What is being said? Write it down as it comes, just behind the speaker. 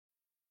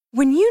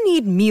When you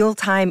need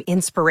mealtime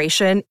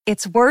inspiration,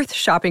 it's worth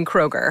shopping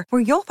Kroger,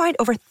 where you'll find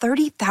over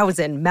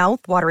 30,000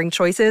 mouth-watering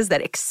choices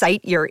that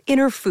excite your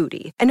inner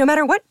foodie. And no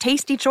matter what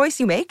tasty choice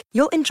you make,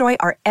 you'll enjoy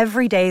our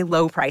everyday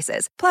low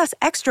prices, plus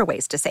extra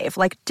ways to save,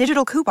 like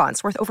digital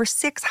coupons worth over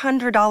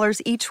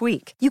 $600 each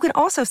week. You can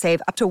also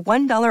save up to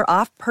 $1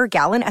 off per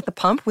gallon at the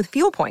pump with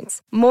fuel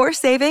points. More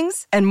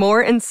savings and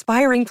more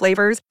inspiring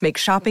flavors make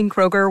shopping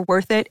Kroger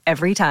worth it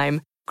every time.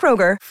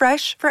 Kroger,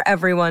 fresh for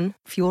everyone.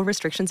 Fuel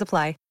restrictions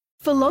apply.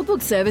 For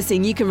logbook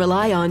servicing you can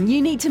rely on,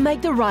 you need to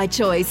make the right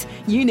choice.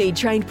 You need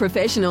trained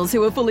professionals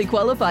who are fully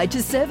qualified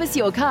to service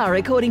your car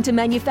according to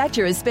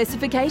manufacturer's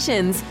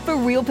specifications. For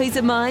real peace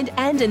of mind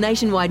and a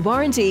nationwide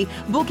warranty,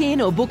 book in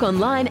or book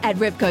online at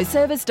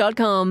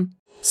repcoservice.com.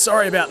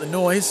 Sorry about the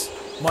noise.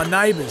 My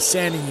neighbour's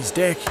sanding his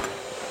deck.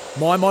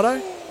 My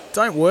motto?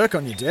 Don't work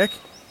on your deck.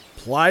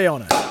 Play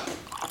on it.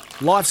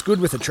 Life's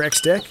good with a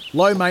Trex deck.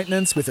 Low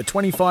maintenance with a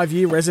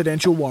 25-year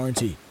residential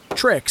warranty.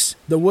 Trex,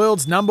 the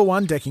world's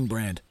 #1 decking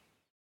brand.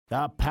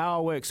 The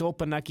Powerworks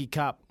Opanaki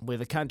Cup, where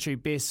the country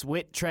best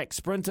wet track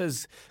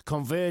sprinters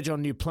converge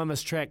on New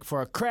Plymouth track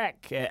for a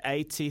crack at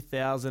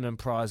 $80,000 in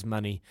prize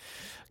money.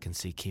 I can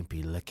see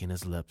Kempy licking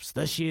his lips.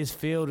 This year's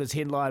field is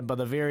headlined by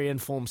the very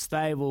informed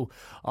stable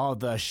of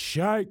the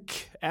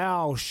Sheikh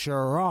Al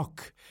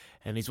Sharok.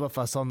 And he's with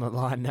us on the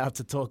line now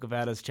to talk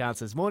about his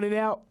chances. Morning,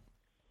 Al.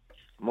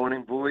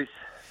 Morning, boys.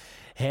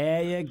 How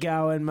you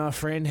going, my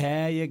friend?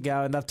 How you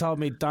going? They've told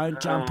me don't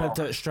jump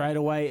into it straight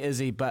away,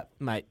 Izzy, but,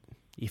 mate,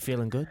 you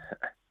feeling good?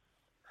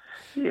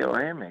 Yeah,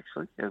 I am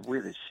actually. The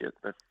weather's shit,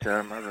 but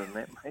other than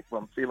that, mate,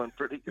 I'm feeling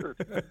pretty good.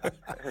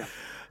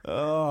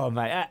 Oh,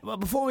 mate. Well,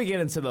 before we get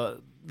into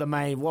the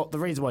main, the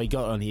reason why you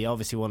got on here,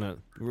 obviously want to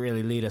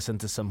really lead us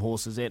into some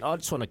horses. And I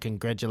just want to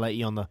congratulate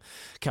you on the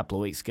couple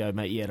of weeks ago,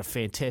 mate. You had a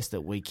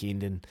fantastic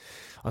weekend, and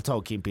I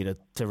told Kempy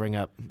to ring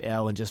up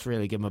Al and just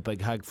really give him a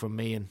big hug from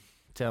me and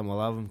tell him I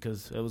love him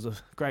because it was a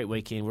great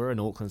weekend. We're in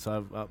Auckland,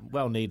 so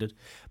well needed.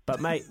 But,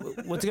 mate,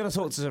 we're going to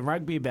talk to some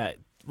rugby about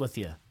with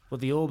you,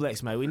 with the All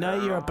Blacks, mate. We know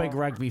you're a big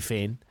rugby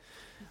fan.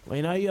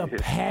 We know you're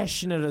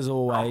passionate as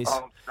always.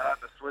 I'm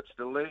starting to switch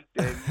the league,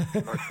 Dad.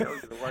 I tell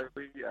you the way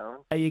we're going.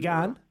 Are you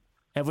going?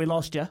 Have we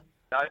lost you?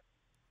 No,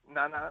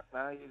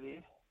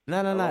 you're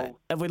there. No.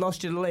 Have we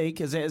lost you the league?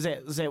 Is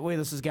that where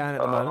this is going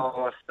at the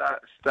moment? I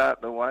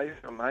starting away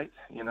from, mate.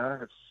 You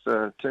know,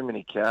 it's too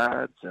many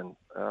cards, and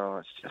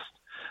it's just.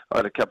 I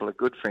had a couple of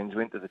good friends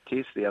went to the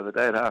test the other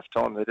day at half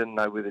time. They didn't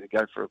know whether to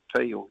go for a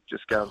pee or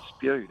just go and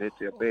spew. That's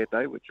how bad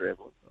they were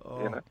travelling.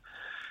 You know,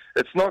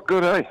 it's not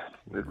good, eh?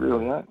 It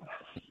really ain't.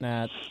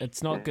 Nah,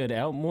 it's not good,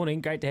 Al.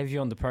 Morning, great to have you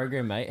on the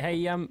program, mate. Hey,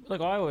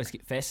 look, I always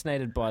get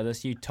fascinated by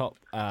this. You top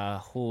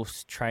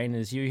horse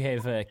trainers, you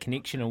have a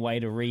connection and way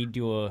to read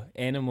your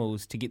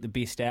animals to get the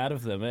best out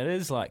of them. It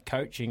is like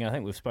coaching. I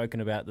think we've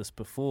spoken about this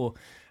before.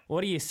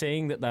 What are you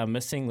seeing that they're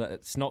missing that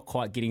it's not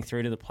quite getting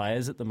through to the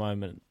players at the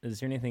moment? Is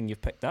there anything you've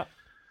picked up?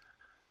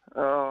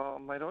 Oh,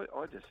 mate,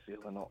 I just feel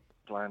they're not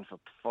playing for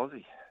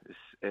Fozzie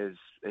as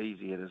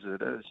easy as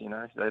it is, you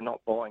know. They're not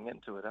buying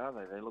into it, are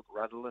they? They look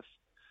rudderless.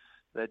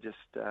 They're just,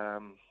 to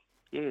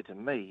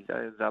me,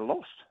 they're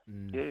lost.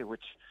 Yeah,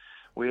 which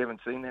we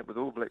haven't seen that with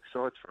All Black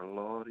sides for a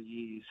lot of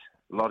years.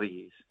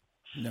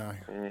 No.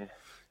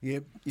 Yeah,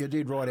 you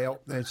did right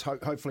out.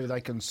 Hopefully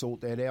they can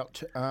sort that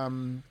out.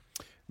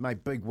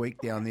 Mate, big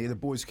week down there. The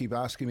boys keep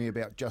asking me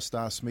about Just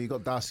Ask Me. You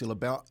got Darcy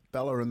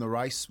Labella in the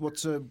race.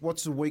 What's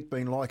the week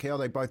been like? How are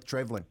they both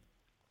travelling?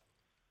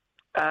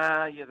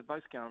 They're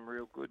both going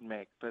real good,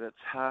 Mac, but it's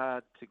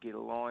hard to get a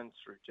line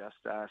through Just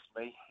Ask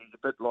Me. He's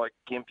a bit like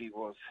Kempy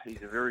was.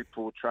 He's a very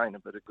poor trainer,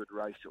 but a good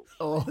racehorse.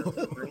 Oh.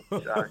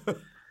 So,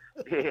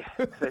 yeah,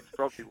 that's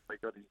probably why he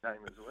got his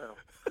name as well.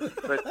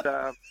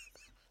 But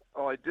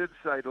I did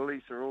say to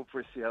Lisa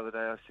Allpress the other day,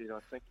 I said, I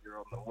think you're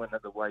on the winner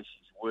the way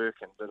she's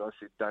working, but I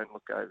said, don't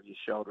look over your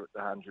shoulder at the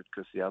 100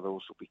 because the other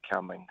horse will be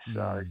coming.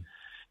 So,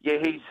 yeah,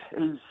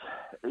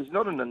 he's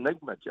not an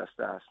enigma, Just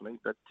Ask Me,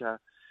 but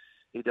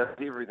he does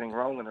everything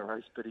wrong in a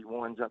race, but he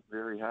winds up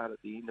very hard at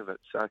the end of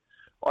it. So,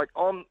 like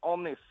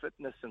on their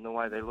fitness and the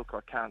way they look, I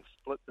can't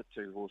split the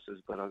two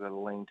horses, but I've got to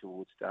lean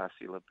towards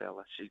Darcy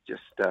Labella. She's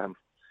just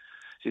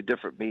she's a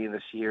different mare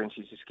this year, and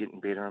she's just getting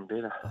better and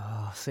better.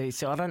 Oh, see,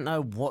 I don't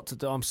know what to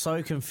do. I'm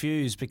so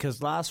confused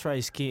because last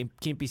race,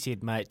 Kempy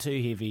said, mate, too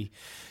heavy.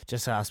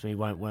 Just asked me,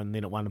 won't win.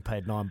 Then it won and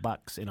paid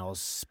 $9, and I was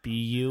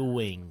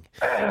spewing.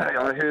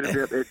 I heard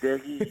about that,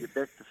 Daggy. You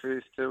backed the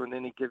first two, and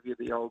then he give you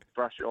the old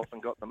brush off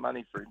and got the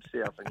money for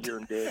himself, and you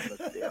and Dad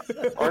missed out.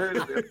 I heard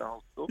about the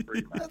whole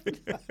story,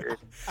 mate.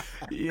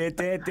 Yeah,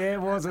 Dad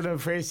wasn't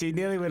impressed. He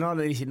nearly went on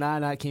and he said, no,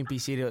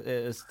 Kempy said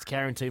it's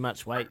carrying too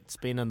much weight. It's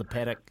been in the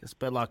paddock. It's a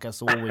bit like us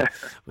all.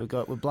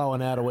 We're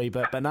blowing out a wee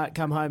bit, but no,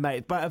 come home,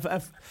 mate. But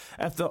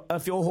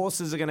if your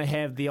horses are going to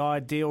have the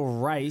ideal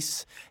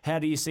race, how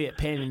do you see it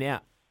panning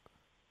out?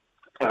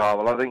 Oh,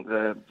 well, I think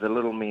the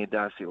little mare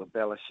Darcy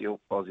Labella, she'll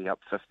posse up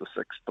 5th or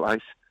 6th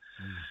place.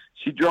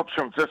 She drops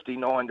from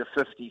 59 to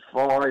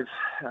 55.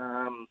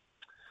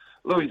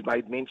 Louis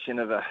made mention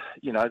of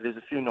there's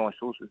a few nice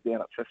horses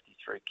down at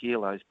 53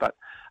 kilos, but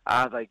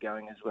are they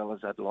going as well as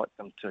I'd like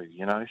them to,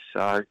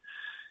 So,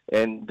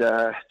 and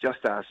just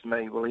asked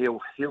me, well,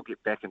 he'll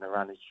get back in the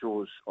run. He's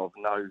sure of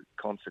no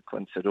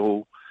consequence at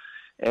all.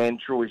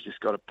 And Troy's just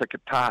got to pick a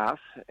path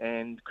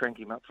and crank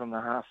him up from the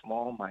half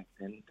mile, mate.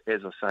 And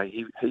as I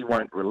say, he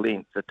won't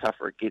relent. The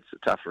tougher it gets, the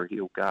tougher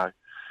he'll go.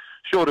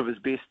 Short of his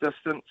best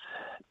distance,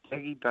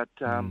 Daggy, but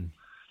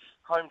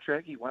home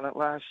track, he won it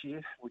last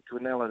year. We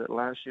Quinella it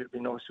last year. It'd be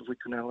nice if we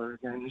Quinella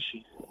again this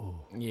year.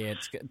 Yeah,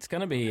 it's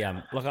going to be.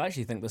 Look, I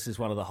actually think this is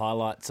one of the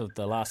highlights of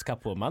the last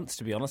couple of months.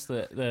 To be honest,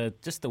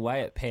 just the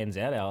way it pans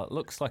out, it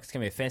looks like it's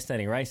going to be a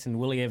fascinating race. And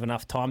will he have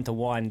enough time to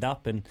wind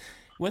up? And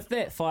with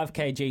that 5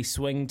 kg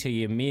swing to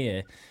your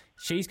mare,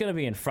 she's going to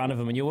be in front of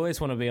him, and you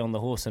always want to be on the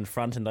horse in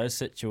front in those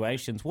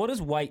situations. What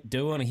does weight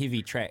do on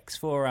heavy tracks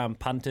for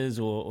punters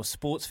or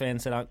sports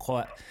fans that aren't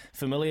quite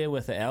familiar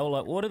with it, Al?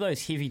 Like, what do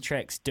those heavy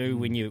tracks do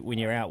when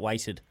you're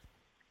outweighted?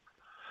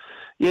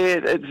 Yeah,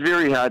 it's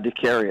very hard to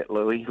carry it,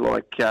 Louis.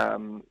 Like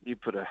you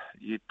put a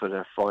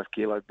 5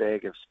 kilo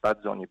bag of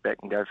spuds on your back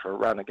and go for a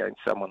run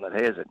against someone that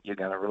has it, you're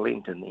going to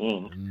relent in the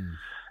end.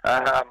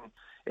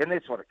 And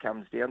that's what it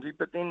comes down to.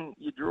 But then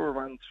you draw a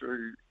line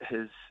through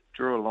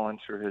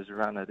his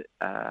run at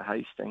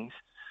Hastings.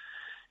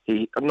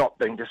 I'm not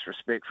being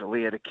disrespectful.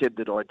 He had a kid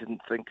that I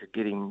didn't think could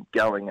get him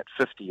going at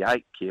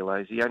 58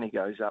 kilos. He only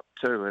goes up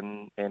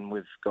 2, and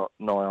we've got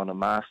nigh on a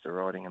master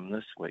riding him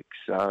this week.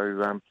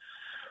 So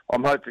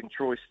I'm hoping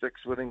Troy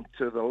sticks with him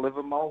to the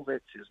Livermore.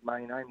 That's his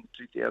main aim,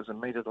 the 2,000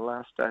 metre, the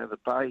last day of the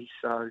Bay.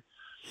 So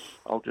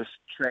I'll just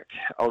track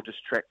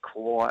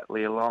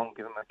quietly along,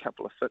 give him a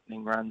couple of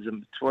fitting runs in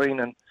between,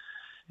 and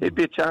there'd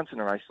be a chance in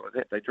a race like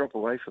that. They drop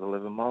away for the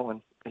Livermore,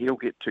 and he'll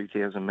get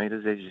 2,000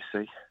 metres, as you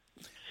see.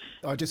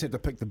 I just had to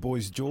pick the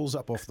boys' jaws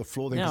up off the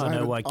floor there. Now I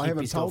know why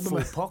Keepy's got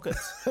full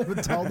pockets. I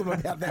haven't told them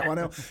about that one.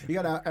 Al, you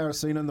got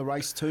Aracena in the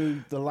race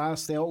too, the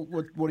last, Al.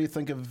 What do you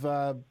think of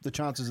the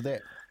chances of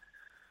that?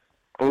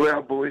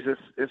 Well, boys,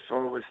 if I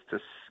was to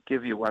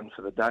give you one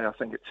for the day, I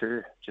think it's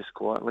her, just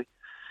quietly.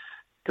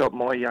 Got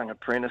my young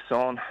apprentice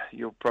on.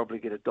 You'll probably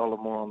get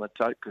 $1 more on the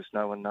tote because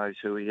no one knows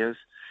who he is.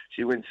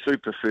 She went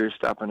super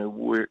first up, and her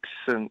work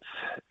since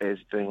has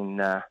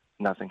been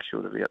nothing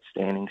short of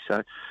outstanding.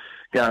 So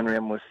going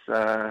around with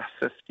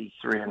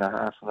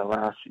 53.5 in the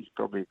last, she's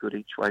probably a good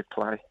each-way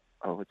play,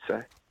 I would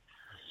say.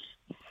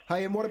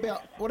 Hey, and what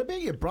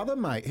about your brother,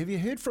 mate? Have you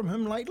heard from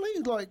him lately?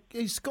 Like,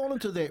 he's gone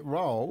into that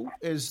role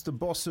as the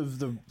boss of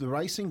the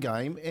racing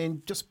game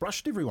and just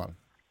brushed everyone.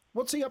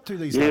 What's he up to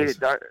these days?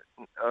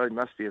 He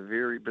must be a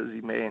very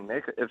busy man.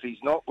 If he's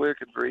not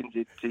working for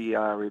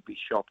NZTR, he'd be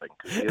shopping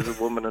because he has a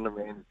woman in a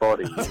man's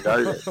body. You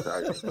know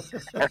that.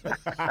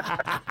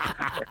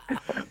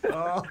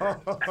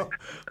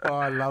 Oh,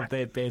 I love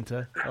that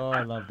banter.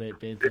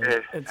 Yeah,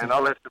 and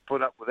I'll have to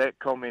put up with that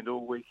comment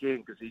all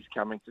weekend because he's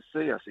coming to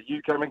see us. Are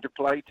you coming to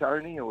play,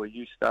 Tony, or are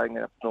you staying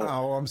up north?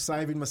 Oh, I'm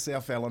saving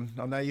myself, Alan.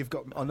 I know you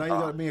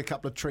got me a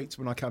couple of treats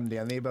when I come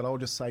down there, but I'll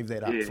just save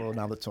that up for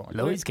another time.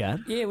 Louis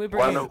gone. Yeah, we're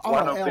bringing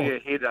one will be a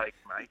headache,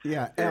 mate.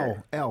 Yeah,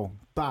 Al.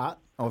 But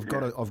I've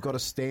got a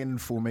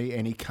stand for me,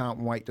 and he can't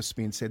wait to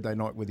spend Saturday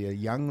night with you.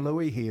 Young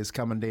Louis, he is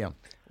coming down.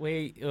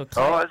 Is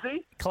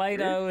he?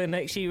 Clado, and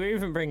actually we're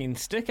even bringing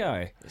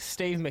Sticko,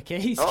 Steve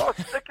McKee's. Oh,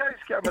 Sticko's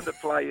coming to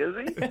play, is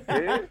he?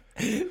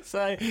 Yeah.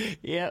 So,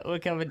 yeah, we're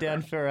coming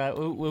down for,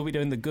 we'll be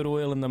doing the Good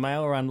Oil in the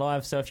Mail Run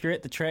live. So if you're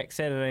at the track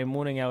Saturday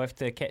morning, I'll have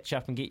to catch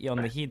up and get you on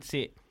the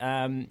headset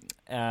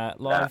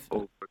live.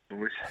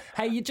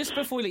 Hey, just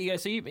before we let you go,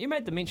 so you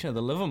made the mention of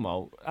the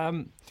Livermore.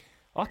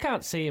 I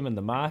can't see him in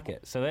the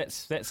market, so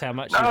that's how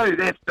much. No,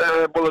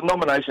 the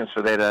nominations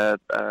for that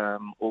are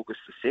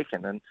August the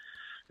 2nd, and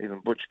even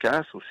Butch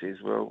Castle says,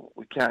 well,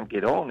 we can't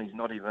get on, he's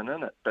not even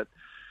in it. But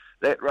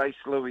that race,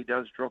 Louis,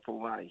 does drop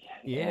away.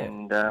 Yeah.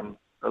 And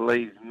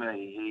believe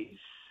me,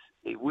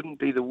 he wouldn't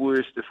be the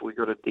worst if we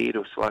got a dead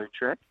or slow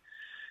track.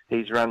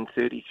 He's run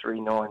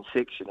 33.9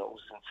 sectionals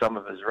in some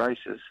of his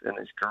races in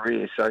his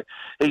career. So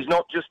he's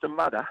not just a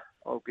mudder,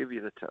 I'll give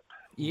you the tip.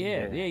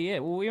 Yeah.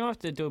 Well, we have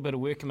to do a bit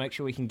of work and make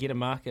sure we can get a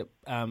market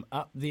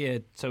up there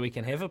so we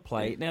can have a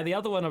play. Now, the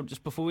other one,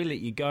 just before we let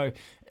you go,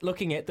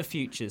 looking at the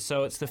futures.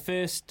 So it's the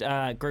first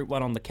Group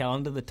 1 on the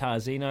calendar, the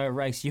Tarzino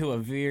race you are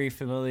very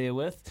familiar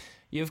with.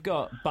 You've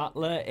got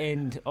Butler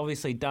and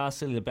obviously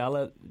Darcy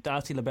LaBella.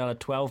 Darcy LaBella,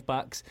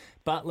 $12.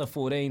 Butler,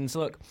 14s.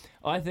 Look,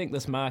 I think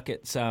this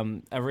market's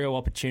a real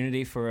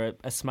opportunity for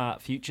a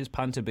smart futures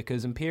punter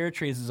because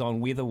Imperatrice is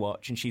on Weather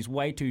Watch and she's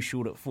way too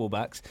short at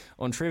 $4.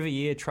 On Trevor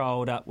Year,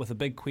 trialled up with a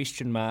big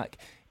question mark,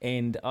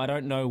 and I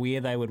don't know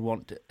where they would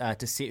want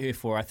to set her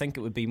for. I think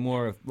it would be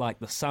more of like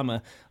the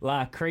summer.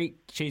 La Creek,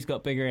 she's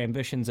got bigger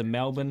ambitions in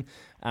Melbourne.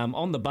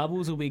 On the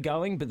Bubbles will be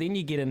going, but then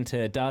you get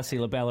into Darcy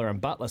LaBella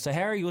and Butler. So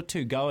how are your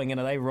two going, and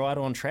are they right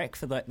on track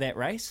for that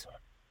race?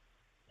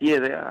 Yeah,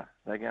 they are.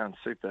 They're going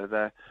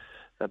super.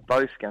 They're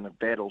both going to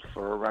battle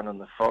for a run in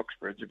the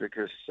Foxbridge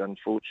because,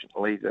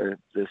 unfortunately,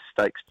 the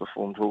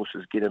stakes-performed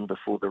horses get in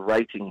before the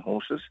rating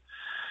horses.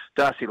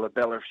 Darcy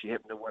LaBella, if she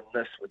happened to win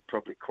this, would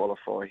probably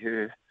qualify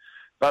her.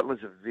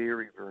 Butler's a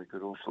very, very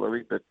good horse,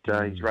 Louis, but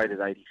he's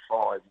rated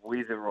 85.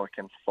 Whether I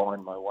can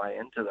find my way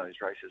into those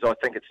races, I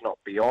think it's not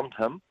beyond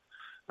him.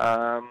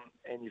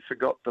 And you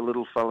forgot the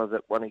little fella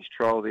that won his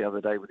trial the other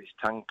day with his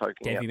tongue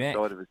poking out the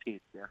side of his head.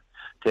 Yeah,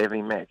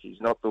 Tavy Mack.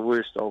 He's not the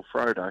worst old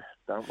Frodo.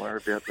 Don't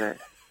worry about that.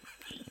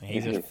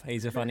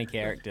 He's a funny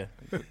character.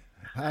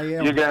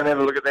 Hey, you go and have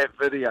a look at that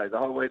video. The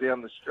whole way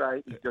down the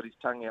straight, he's got his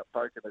tongue out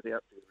poking it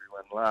out to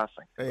everyone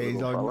laughing.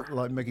 He's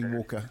like Mickey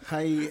Walker.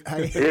 Hey.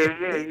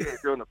 Yeah,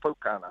 doing a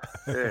pukana.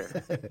 Yeah.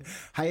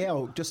 Hey,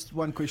 Al, just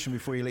one question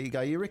before you let you go.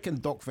 You reckon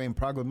Doc Van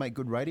Prague would make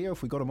good radio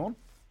if we got him on?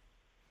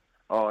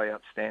 Oh,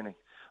 outstanding.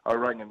 I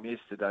rang him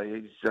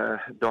yesterday. He's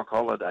Doc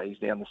Holiday. He's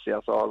down the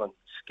South Island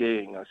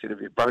skiing. I said,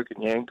 have you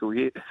broken your ankle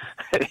yet?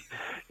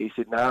 He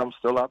said, no, I'm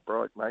still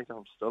upright, mate.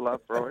 I'm still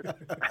upright.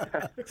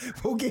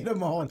 We'll get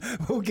him on.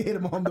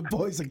 The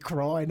boys are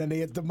crying in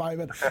here at the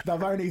moment.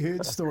 They've only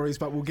heard stories,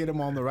 but we'll get him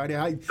on the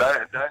radio. Hey,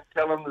 don't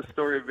tell him the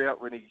story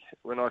about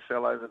when I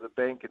fell over the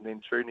bank and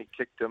then Truny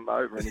kicked him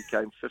over and he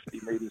came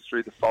 50 metres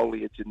through the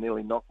foliage and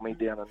nearly knocked me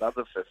down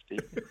another 50.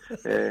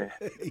 Yeah,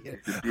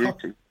 it's a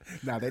beauty.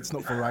 No, that's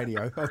not for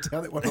radio. I'll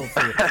tell that one off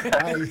here.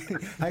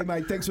 Hey,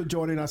 mate, thanks for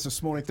joining us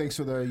this morning. Thanks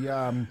for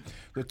the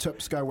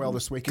tips. Go well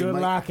this weekend, Good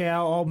mate. luck,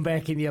 Al. I'm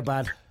backing you,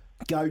 bud.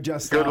 Go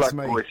just Good ask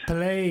luck, me. boys.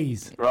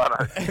 Please.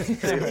 Righto.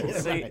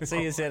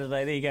 See you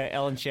Saturday. There you go,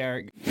 Alan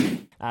Sharrock.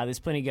 There's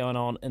plenty going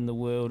on in the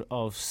world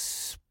of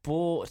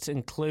sport,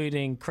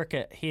 including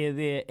cricket here,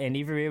 there, and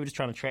everywhere. We're just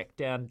trying to track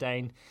down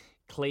Dane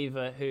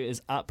Cleaver, who is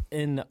up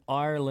in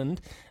Ireland.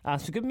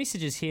 Some good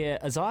messages here.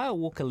 Isaiah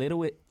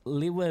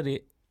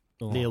Leowedi.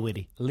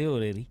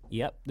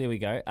 Yep, there we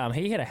go.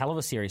 He had a hell of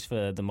a series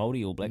for the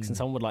Māori All Blacks, and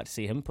someone would like to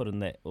see him put in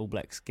that All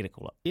Blacks get a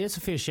call up. Yeah, it's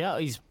a fair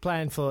shout. He's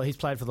played for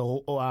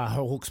the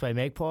Hawke's Bay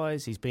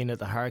Magpies. He's been at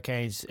the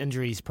Hurricanes.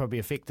 Injuries probably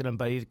affected him,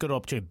 but he's a good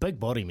opportunity. Big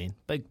body, man.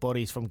 Big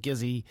body. He's from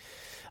Gizzy.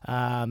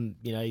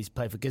 He's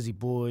played for Gizzy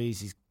Boys.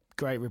 He's a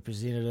great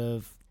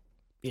representative.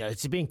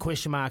 It's been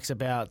question marks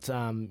about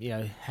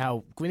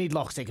how we need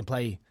locks that can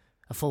play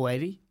a full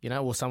 80,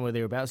 or somewhere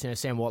thereabouts.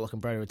 Sam Watlock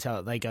and Brody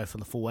Ratella, they go for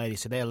the full 80,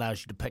 so that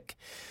allows you to pick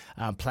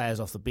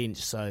players off the bench.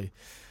 So,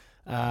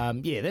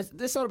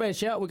 that's not a bad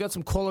shout. We've got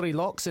some quality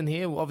locks in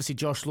here. Obviously,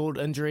 Josh Lord,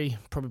 injury,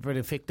 probably pretty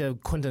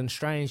effective. Quinton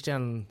Strange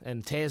down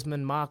in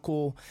Tasman,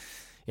 Markle,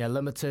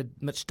 limited.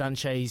 Mitch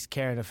Dunshay's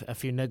carrying a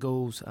few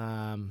niggles.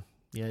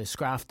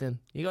 Scrafton.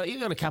 You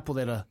got a couple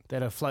that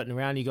are floating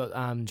around. You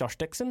got Josh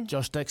Dixon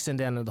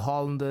down in the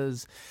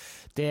Highlanders,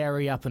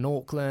 Dairy up in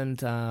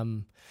Auckland.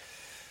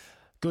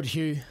 Good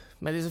Hugh.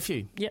 Mate, there's a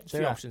few. Yeah,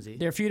 few options here.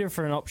 There are a few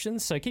different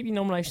options, so keep your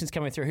nominations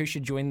coming through. Who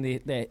should join the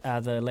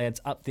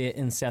lads up there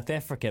in South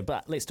Africa?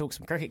 But let's talk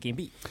some cricket,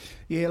 Kempy.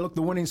 Yeah, look,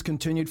 the winnings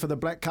continued for the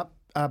Black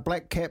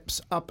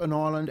Caps up in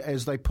Ireland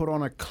as they put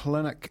on a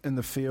clinic in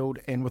the field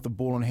and with the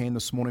ball in hand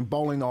this morning,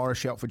 bowling the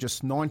Irish out for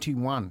just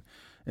 91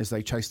 as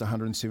they chased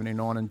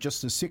 179. And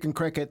just his second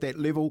crack at that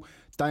level,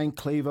 Dane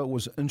Cleaver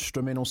was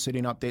instrumental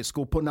setting up that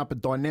score, putting up a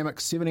dynamic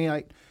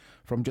 78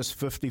 from just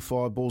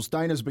 55 balls.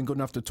 Dane has been good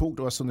enough to talk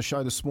to us on the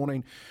show this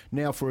morning.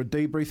 Now for a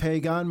debrief. How you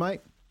going,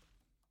 mate?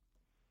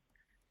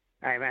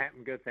 Hey, mate.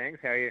 I'm good, thanks.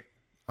 How are you?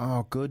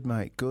 Oh, good,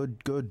 mate. Good.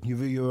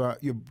 Your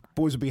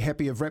boys will be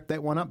happy you've wrapped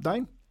that one up,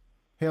 Dane.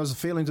 How's the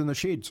feelings in the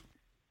sheds?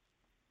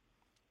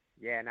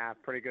 Yeah,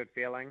 pretty good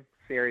feeling.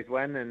 Series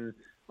win and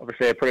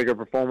obviously a pretty good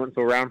performance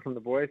all round from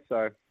the boys.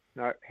 So,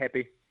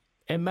 happy.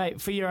 And,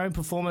 mate, for your own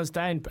performance,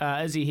 Dane,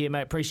 Izzy here,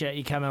 mate, appreciate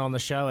you coming on the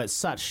show at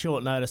such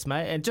short notice,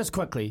 mate. And just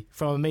quickly,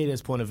 from a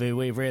media's point of view,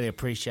 we really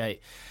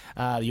appreciate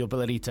your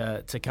ability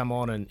to come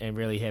on and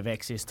really have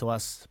access to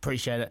us.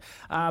 Appreciate it.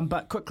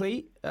 But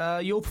quickly,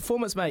 your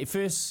performance, mate,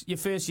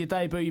 your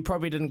debut, you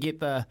probably didn't get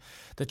the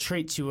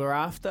treats you were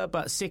after,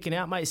 but second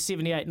out, mate,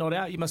 78 not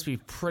out, you must be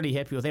pretty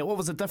happy with that. What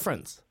was the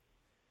difference?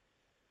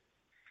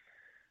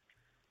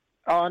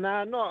 Oh,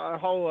 no, not a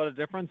whole lot of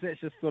difference.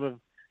 It's just sort of,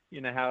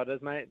 how it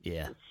is, mate.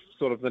 Yeah. It's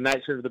sort of the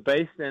nature of the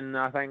beast, and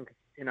I think,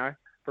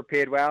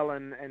 prepared well,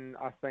 and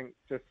I think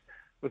just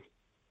was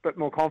a bit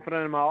more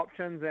confident in my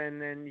options,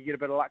 and then you get a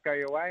bit of luck go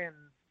your way, and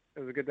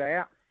it was a good day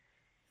out.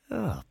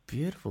 Oh,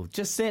 beautiful.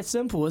 Just that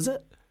simple, is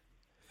it?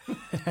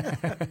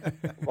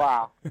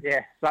 Wow.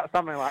 Yeah,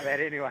 something like that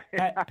anyway.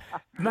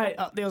 Mate,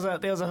 there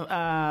was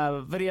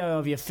a video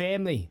of your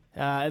family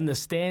in the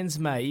stands,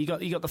 mate. You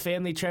got the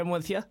family traveling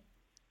with you?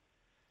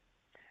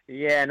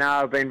 Yeah,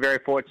 I've been very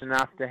fortunate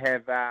enough to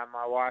have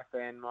my wife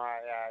and my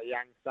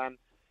young son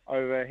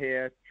over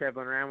here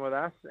travelling around with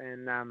us,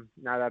 and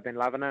they've been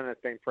loving it. It's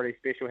been pretty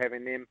special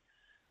having them,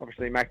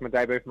 obviously making my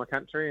debut for my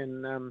country,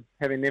 and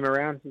having them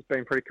around. It's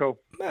been pretty cool.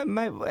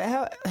 Mate,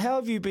 how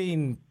have you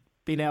been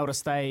able to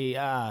stay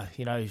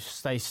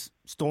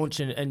staunch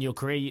in your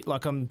career?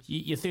 Like,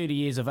 you're 30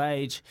 years of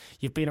age.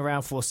 You've been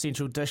around for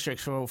Central District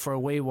for a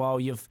wee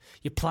while. You've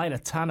played a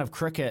ton of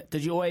cricket.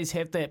 Did you always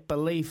have that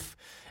belief?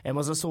 And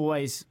was this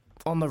always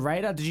on the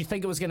radar? Did you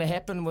think it was going to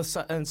happen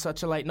in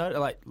such a late note,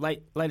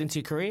 like late into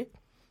your career?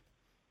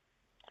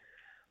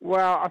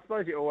 Well, I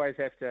suppose you always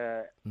have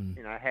to,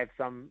 have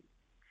some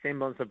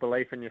semblance of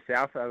belief in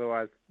yourself.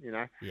 Otherwise,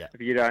 Yeah.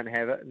 if you don't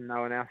have it,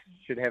 no one else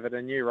should have it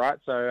in you, right?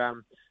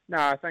 So, no,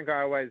 I think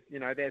I always,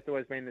 that's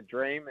always been the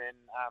dream. And,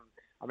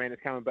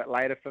 it's come a bit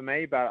later for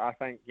me, but I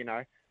think,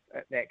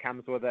 that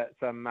comes with it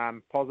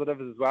some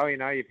positives as well.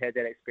 You've had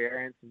that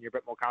experience and you're a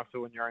bit more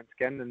comfortable in your own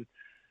skin.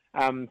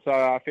 And so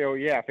I feel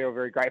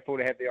very grateful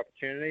to have the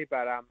opportunity,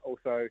 but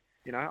also,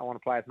 I want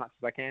to play as much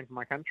as I can for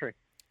my country.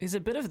 There's a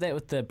bit of that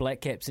with the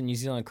Black Caps in New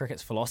Zealand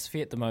cricket's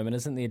philosophy at the moment,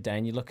 isn't there,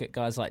 Dane? You look at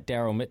guys like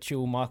Daryl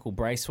Mitchell, Michael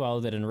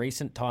Bracewell, that in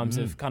recent times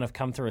have kind of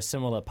come through a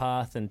similar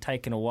path and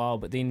taken a while,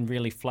 but then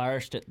really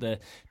flourished at the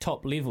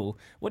top level.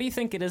 What do you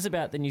think it is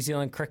about the New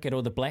Zealand cricket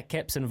or the Black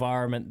Caps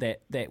environment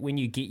that when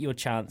you get your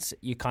chance,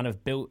 you're kind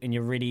of built and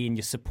you're ready and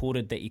you're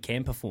supported that you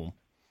can perform?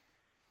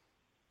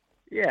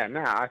 Yeah,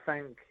 no, I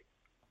think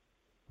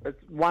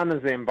one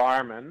is the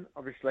environment.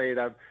 Obviously,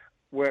 they've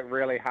worked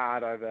really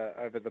hard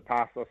over the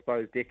past, I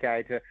suppose,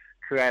 decade to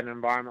create an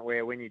environment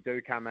where when you do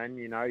come in,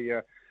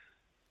 you're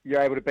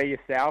able to be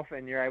yourself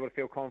and you're able to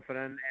feel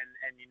confident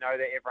and you know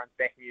that everyone's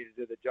backing you to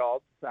do the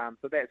job.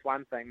 So that's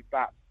one thing.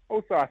 But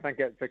also I think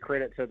it's a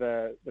credit to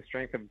the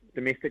strength of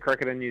domestic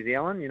cricket in New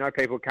Zealand.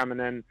 People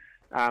coming in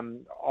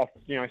off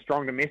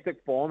strong domestic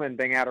form and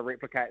being able to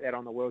replicate that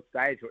on the world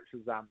stage,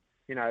 which is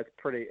it's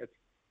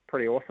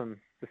pretty awesome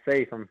to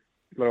see from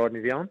little old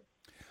New Zealand.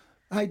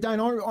 Hey, Dane,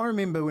 I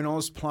remember when I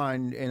was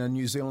playing and a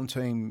New Zealand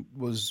team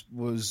was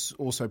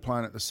also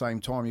playing at the same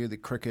time. You had the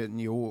cricket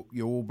and your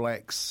All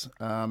Blacks,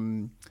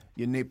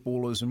 your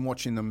netballers, and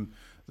watching them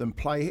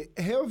play.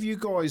 How have you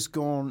guys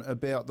gone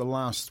about the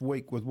last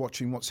week with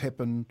watching what's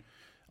happened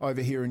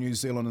over here in New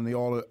Zealand and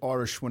the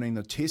Irish winning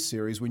the Test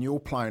series when you're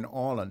playing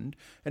Ireland?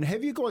 And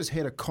have you guys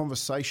had a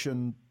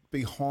conversation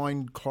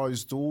behind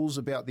closed doors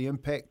about the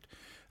impact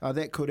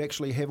that could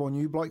actually have on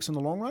you blokes in the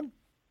long run?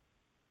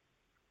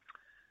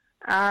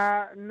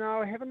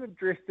 No, I haven't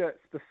addressed it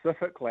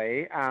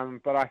specifically,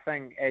 but I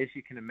think, as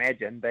you can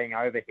imagine, being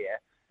over here,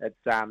 it's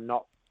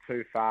not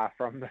too far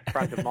from the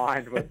front of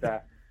mind with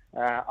the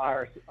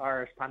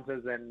Irish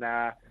punters and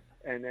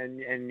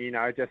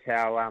just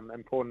how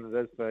important it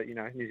is for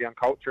New Zealand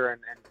culture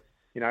and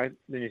the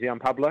New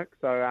Zealand public.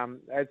 So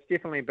it's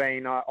definitely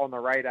been on the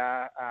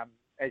radar,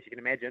 as you can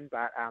imagine,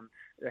 but I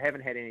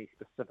haven't had any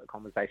specific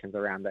conversations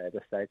around it at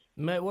this stage.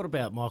 Mate, what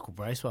about Michael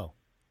Bracewell?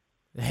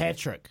 A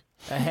hat-trick.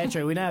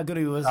 We know how good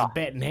he was at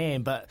bat in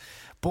hand, but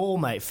ball,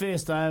 mate,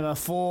 first over,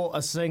 4,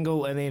 a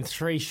single, and then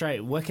 3 straight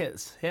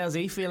wickets. How's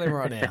he feeling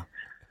right now?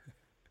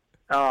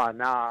 Oh,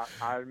 no,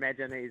 I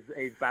imagine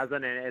he's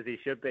buzzing, and as he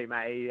should be,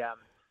 mate.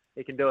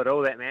 He can do it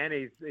all, that man.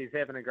 He's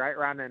having a great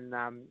run, and,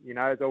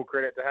 it's all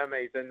credit to him.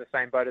 He's in the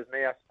same boat as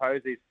me, I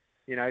suppose. He's,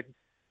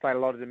 played a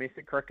lot of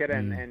domestic cricket,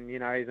 and he's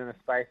in a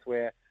space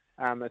where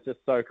it's just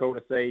so cool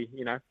to see,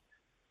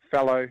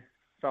 fellow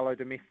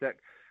domestic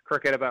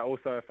cricketer, but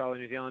also a fellow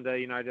New Zealander,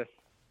 just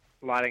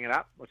lighting it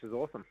up, which is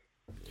awesome.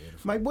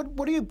 Mate,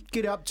 what do you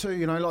get up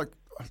to,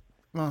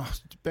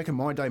 back in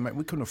my day, mate,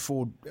 we couldn't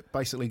afford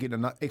basically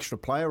getting an extra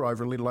player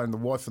over, let alone the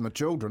wife and the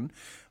children.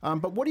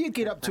 But what do you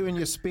get up to in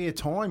your spare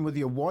time with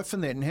your wife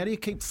and that, and how do you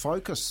keep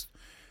focused?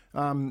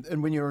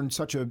 And when you're in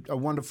such a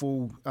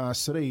wonderful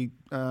city,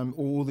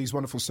 all these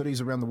wonderful cities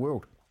around the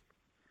world?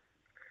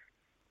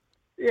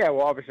 Yeah,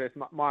 well, obviously it's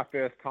my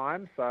first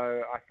time, so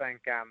I think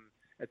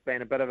it's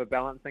been a bit of a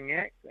balancing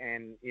act,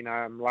 and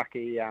I'm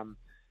lucky.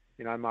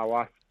 My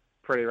wife's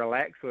pretty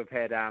relaxed. We've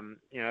had a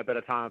bit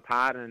of time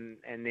apart, and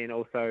then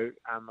also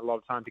a lot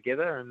of time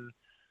together, and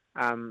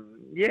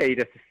you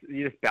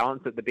just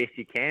balance it the best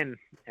you can,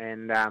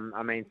 and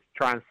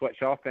try and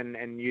switch off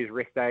and use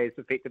rest days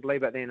effectively.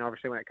 But then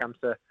obviously when it comes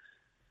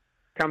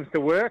to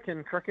work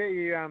and cricket,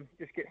 you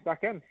just get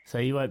stuck in. So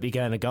you won't be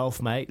going to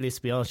golf, mate. Let's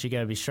be honest, you're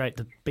going to be straight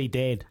to be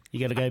dad. You're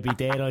going to go be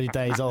dad on your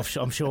days off,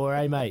 I'm sure,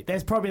 mate?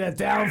 That's probably the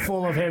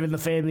downfall of having the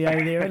family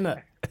over there, isn't it?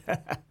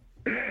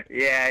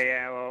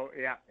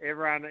 Yeah.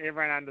 Everyone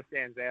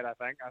understands that, I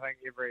think. I think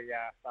every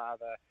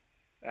father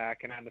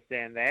can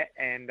understand that.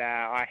 And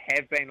I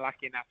have been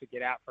lucky enough to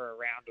get out for a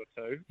round or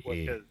two,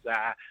 which is,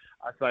 I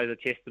suppose, a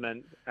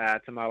testament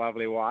to my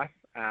lovely wife.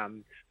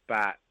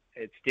 But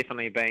it's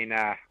definitely been,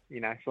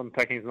 slim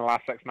pickings in the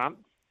last 6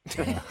 months.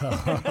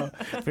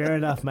 Fair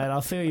enough, mate.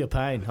 I feel your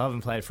pain. I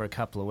haven't played for a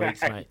couple of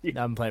weeks, mate. I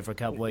haven't played for a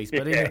couple of weeks.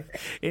 But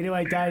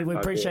anyway, Dave, we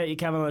appreciate you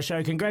coming on the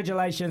show.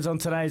 Congratulations on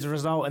today's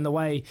result and the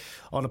way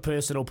on a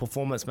personal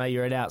performance, mate.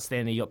 You're an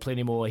outstanding. You've got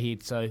plenty more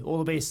ahead. So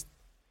all the best.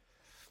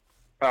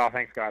 Oh,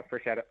 thanks, guys.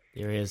 Appreciate it.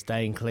 There he is,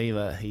 Dane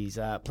Cleaver. He's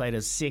played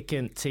his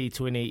second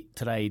T20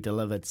 today. He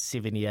delivered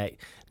 78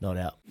 not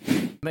out.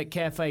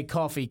 McCafe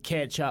Coffee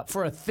catch-up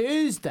for a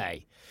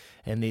Thursday.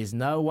 And there's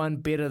no one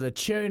better to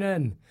tune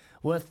in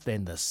with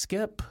than the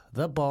skip,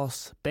 the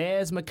boss,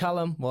 Baz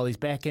McCullum, while he's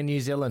back in New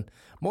Zealand.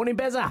 Morning,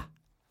 Bazza.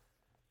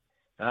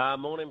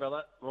 Morning,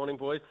 brother. Morning,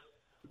 boys.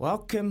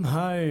 Welcome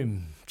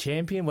home,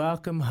 champion.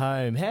 Welcome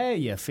home. How are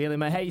you feeling,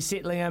 mate? How are you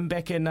settling in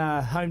back in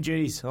home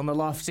duties on the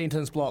life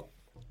sentence block?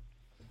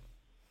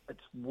 It's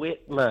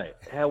wet, mate.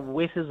 How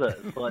wet is it?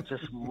 It's like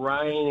just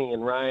raining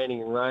and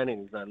raining and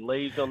raining. There's no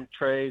leaves on the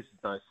trees.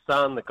 There's no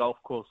sun. The golf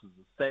courses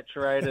are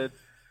saturated.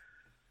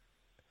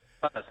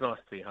 But it's nice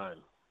to be home,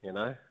 you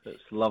know.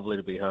 It's lovely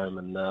to be home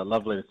and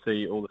lovely to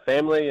see all the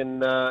family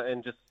and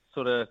just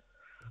sort of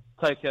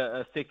take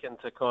a second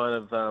to kind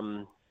of,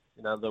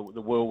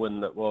 the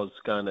whirlwind that was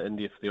going to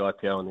India for the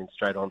IPL and then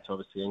straight on to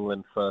obviously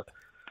England for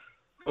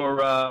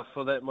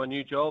that my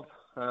new job.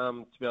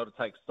 To be able to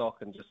take stock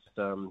and just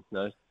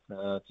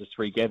just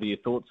regather your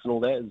thoughts and all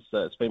that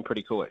it's been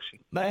pretty cool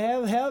actually.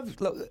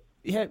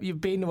 But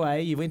you've been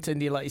away. You went to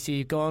India, like you said.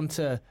 You've gone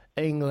to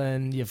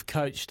England. You've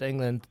coached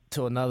England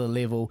to another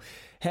level.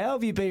 How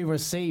have you been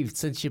received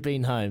since you've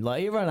been home?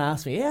 Like everyone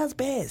asks me, "How's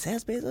Baz?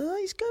 How's Baz?" Oh,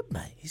 he's good,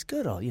 mate. He's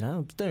good. Oh,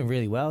 I'm doing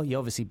really well. You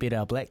obviously beat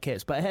our Black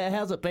Caps, but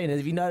how's it been?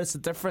 Have you noticed a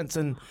difference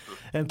in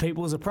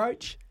people's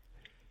approach?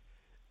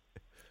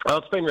 Oh,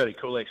 it's been really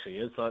cool actually.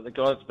 It's like the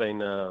guys have been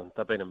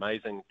they've been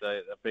amazing.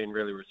 They've been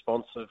really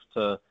responsive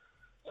to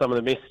some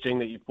of the messaging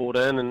that you've brought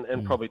in,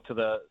 and probably to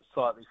the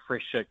slightly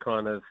fresher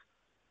kind of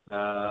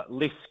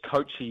less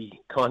coachy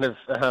kind of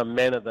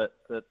manner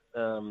that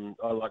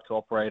I like to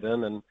operate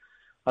in, and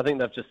I think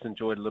they've just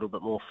enjoyed a little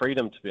bit more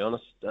freedom, to be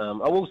honest. I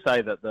will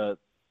say that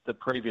the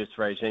previous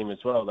regime as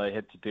well, they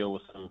had to deal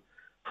with some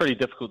pretty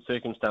difficult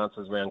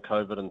circumstances around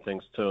COVID and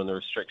things too, and the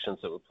restrictions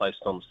that were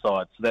placed on the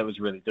side. So that was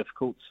really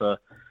difficult. So,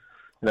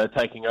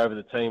 taking over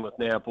the team with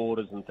now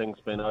borders and things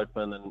being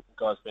open and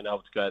guys being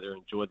able to go there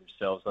and enjoy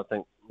themselves, I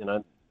think,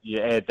 you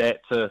add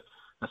that to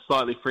a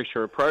slightly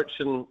fresher approach,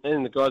 and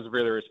the guys have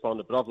really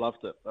responded. But I've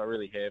loved it. I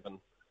really have, and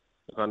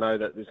I know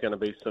that there's going to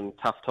be some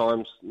tough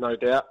times, no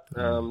doubt,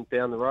 down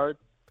the road.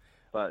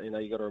 But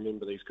you got to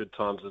remember these good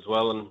times as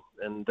well,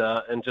 and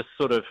just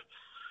sort of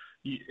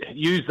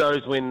use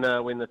those when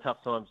the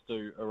tough times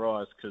do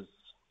arise, because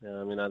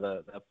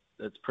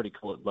it's pretty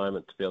cool at the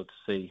moment to be able to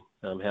see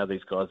how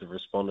these guys have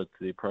responded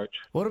to the approach.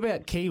 What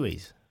about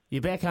Kiwis?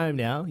 You're back home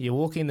now. You're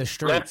walking the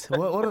streets.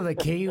 What are the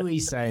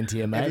Kiwis saying to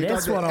you, mate?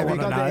 That's what I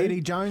want to know.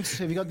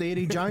 Have you got the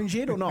Eddie Jones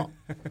yet or not?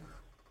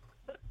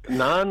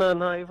 No.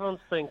 Everyone's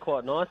been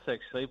quite nice,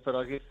 actually. But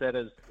I guess that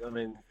is,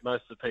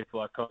 most of the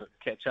people I kind of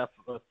catch up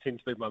with tend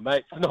to be my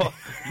mates.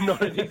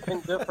 Not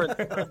anything different.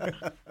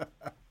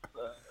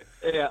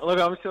 Yeah, look,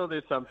 I'm sure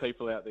there's some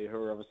people out there who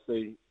are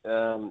obviously,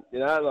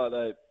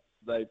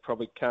 they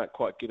probably can't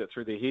quite get it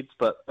through their heads.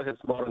 But it's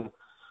modern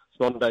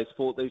day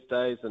sport these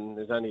days, and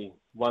there's only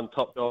one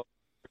top dog,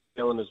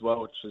 Ellen as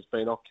well, which has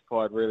been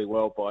occupied really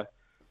well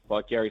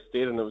by Gary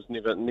Stead, and it was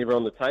never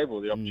on the table.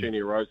 The opportunity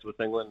arose with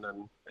England,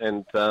 and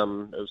it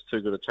was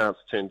too good a chance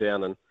to turn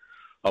down, and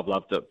I've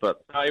loved it.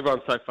 But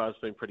everyone so far has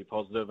been pretty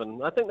positive,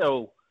 and I think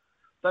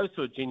those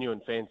who are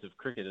genuine fans of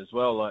cricket as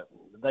well, like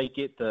they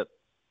get that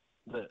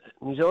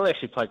New Zealand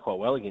actually played quite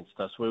well against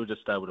us. We were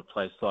just able to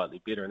play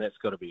slightly better, and that's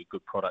got to be a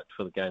good product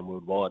for the game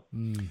worldwide.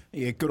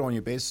 Yeah, good on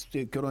you, Bez.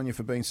 Good on you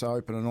for being so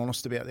open and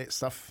honest about that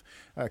stuff.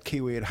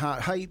 Kiwi at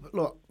heart. Hey,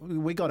 look,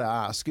 we got to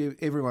ask.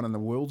 Everyone in the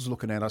world's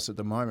looking at us at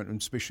the moment, and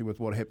especially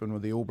with what happened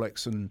with the All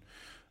Blacks and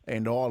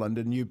Ireland,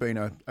 and you've been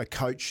a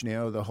coach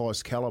now of the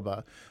highest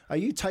calibre. Are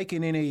you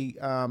taking any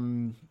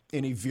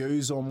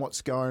views on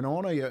what's going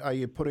on? Are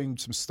you putting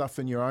some stuff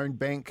in your own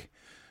bank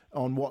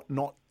on what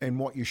not and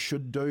what you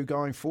should do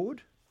going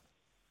forward?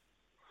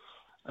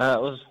 It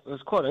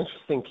was quite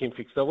interesting, Kempy,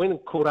 because I went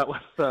and caught up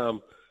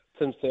with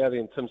Tim Southey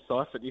and Tim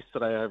Seifert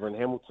yesterday over in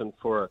Hamilton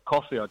for a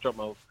coffee. I dropped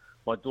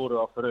my daughter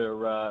off at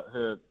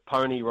her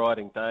pony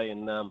riding day,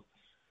 and I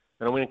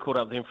went and caught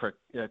up with them for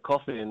a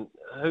coffee. And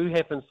who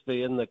happens to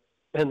be in the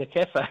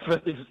cafe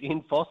with is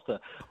Ian Foster.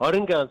 I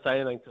didn't go and say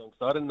anything to him,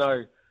 so I didn't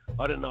know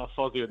if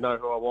Fozzie would know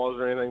who I was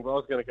or anything. But I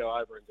was going to go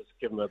over and just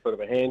give him a bit of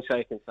a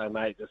handshake and say,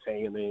 mate, just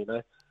hang in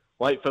there,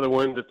 Wait for the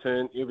wind to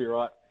turn, you'll be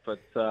right. But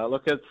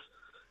look, it's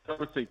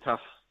obviously tough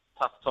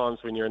times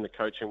when you're in the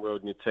coaching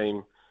world and your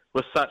team,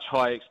 with such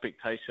high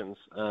expectations,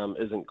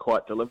 isn't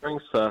quite delivering.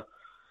 So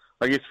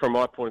I guess from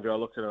my point of view, I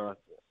looked at it,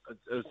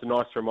 it was a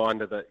nice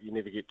reminder that you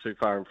never get too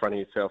far in front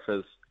of yourself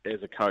as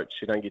a coach.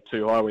 You don't get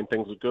too high when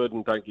things are good,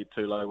 and don't get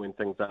too low when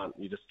things aren't.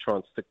 You just try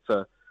and stick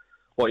to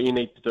what you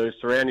need to do.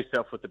 Surround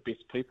yourself with the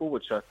best people,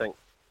 which I think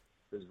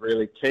is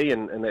really key,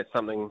 and that's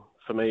something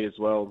for me as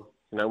well.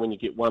 When you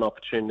get one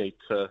opportunity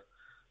to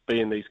be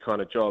in these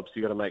kind of jobs,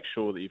 you've got to make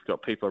sure that you've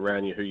got people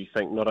around you who you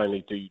think not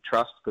only do you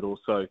trust, but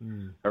also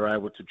are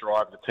able to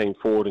drive the team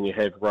forward, and you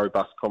have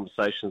robust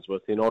conversations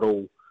with. They're not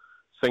all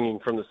singing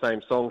from the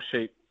same song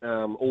sheet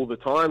all the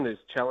time. There's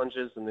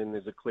challenges, and then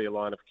there's a clear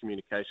line of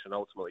communication.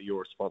 Ultimately, you're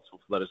responsible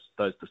for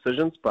those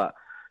decisions, but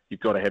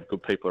you've got to have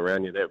good people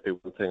around you. That would be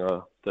one thing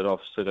that I've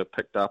sort of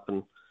picked up,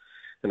 and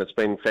it's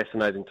been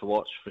fascinating to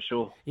watch, for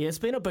sure. Yeah, it's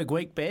been a big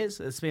week, Baz.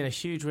 It's been a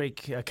huge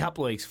week, a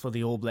couple of weeks for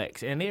the All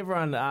Blacks. And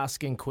everyone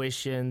asking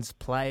questions,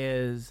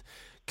 players,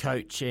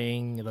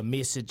 coaching, the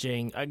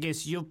messaging. I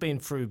guess you've been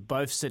through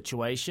both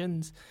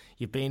situations.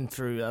 You've been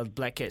through a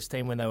Black Cats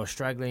team when they were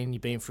struggling.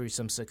 You've been through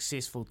some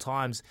successful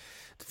times.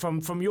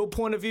 From your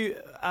point of view,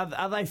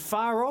 are they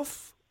far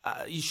off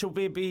should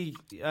we be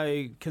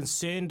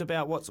concerned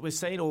about what we're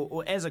seeing,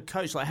 or as a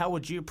coach, like how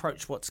would you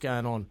approach what's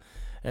going on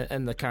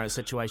in the current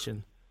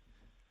situation?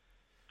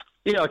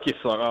 Yeah, I guess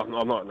I'm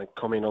not going to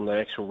comment on the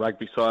actual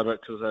rugby side of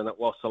it because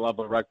whilst I love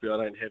my rugby, I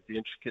don't have the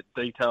intricate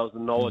details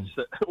and knowledge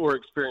or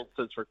experience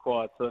that's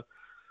required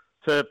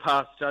to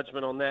pass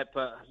judgment on that.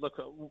 But look,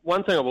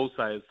 one thing I will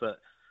say is that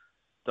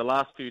the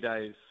last few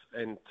days,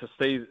 and to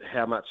see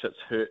how much it's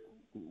hurt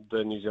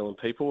the New Zealand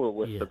people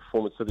with the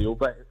performance of the All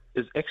Blacks,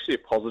 is actually a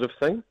positive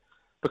thing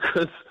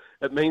because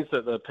it means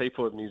that the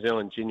people of New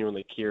Zealand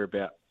genuinely care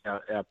about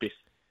our best,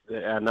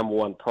 our number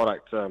one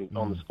product on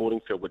the sporting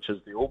field, which is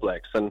the All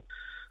Blacks. And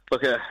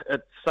look,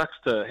 it sucks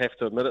to have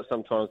to admit it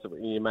sometimes that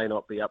you may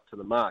not be up to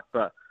the mark,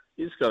 but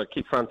you just got to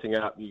keep fronting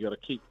up. You got to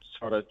keep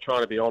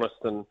trying to be honest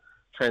and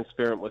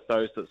transparent with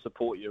those that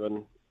support you,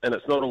 and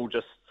it's not all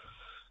just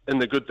in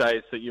the good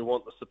days that you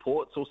want the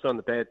support. It's also in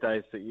the bad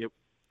days that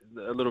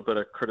a little bit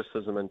of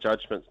criticism and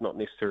judgment's not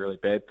necessarily a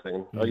bad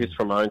thing. I guess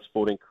from my own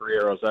sporting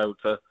career, I was able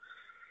to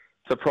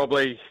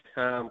probably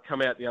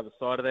come out the other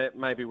side of that.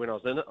 Maybe when I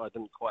was in it, I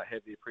didn't quite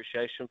have the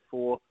appreciation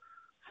for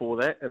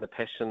that and the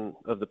passion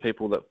of the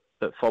people that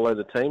follow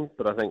the team.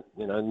 But I think,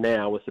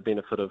 now with the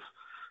benefit of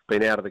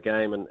being out of the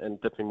game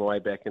and dipping my way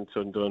back into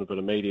and doing a bit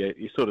of media,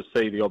 you sort of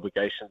see the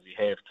obligations you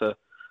have to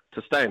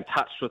stay in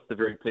touch with the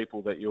very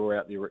people that you're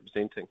out there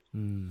representing.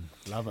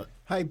 Love it.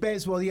 Hey,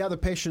 Baz, well, the other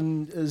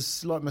passion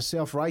is, like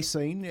myself,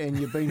 racing, and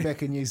you've been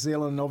back in New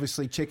Zealand,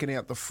 obviously checking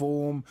out the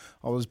form.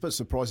 I was a bit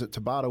surprised that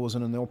Tabata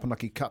wasn't in the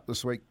Opunaki Cup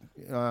this week.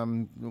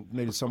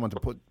 Needed someone to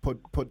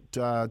put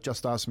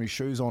Just Ask Me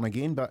shoes on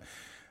again, but...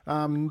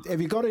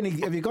 have you got any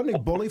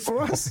bully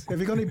for us?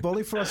 Have you got any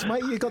bully for us,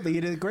 mate? You got the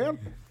ear to the ground?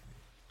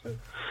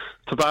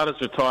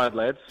 Tabata's retired,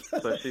 lads,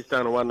 so she's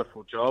done a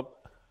wonderful job.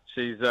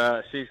 She's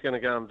going to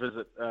go and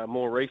visit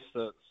Maurice,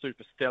 the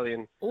super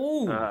stallion,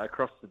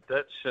 across the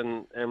ditch,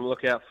 and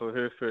look out for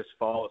her first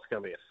foal. It's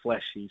going to be a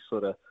flashy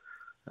sort of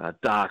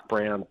dark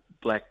brown,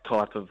 black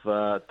type of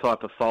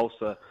foal.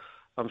 So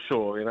I'm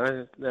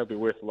sure, that'll be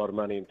worth a lot of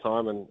money and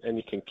time, and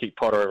you can keep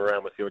pottering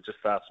around with your Just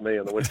Ask Me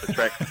on the winter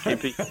track,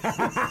 Kempy.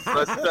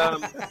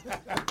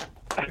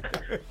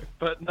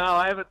 But no,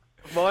 I haven't.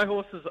 My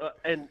horses,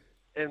 and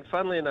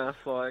funnily enough,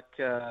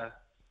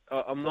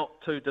 I'm not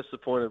too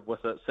disappointed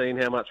with it, seeing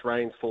how much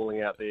rain's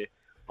falling out there.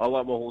 I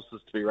like my horses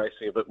to be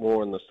racing a bit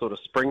more in the sort of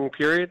spring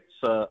period,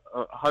 so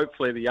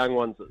hopefully the young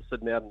ones that are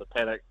sitting out in the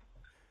paddock,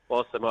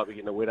 whilst they might be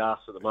getting a wet ass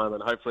at the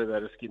moment, hopefully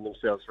they're just getting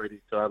themselves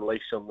ready to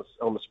unleash on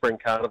the spring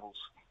carnivals.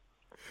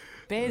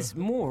 Baz,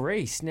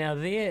 Maurice, now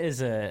there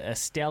is a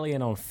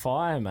stallion on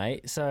fire,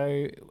 mate.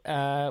 So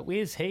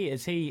where's he?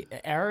 Is he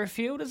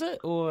Arrowfield, is it?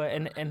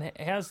 And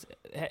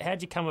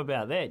how'd you come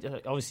about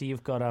that? Obviously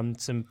you've got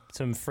some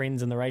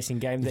friends in the racing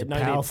game that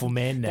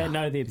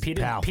know their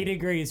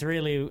pedigrees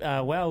really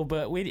well,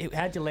 but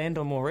how'd you land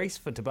on Maurice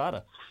for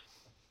Tabata?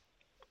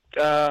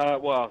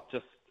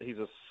 He's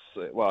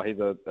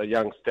a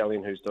young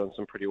stallion who's doing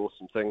some pretty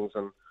awesome things,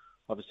 and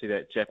obviously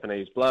that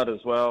Japanese blood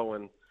as well,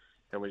 and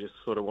we just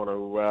sort of want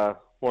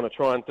to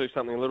try and do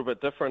something a little bit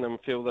different, and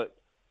feel that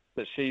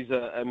she's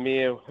a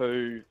mare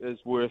who is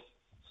worth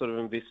sort of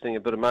investing a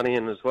bit of money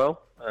in as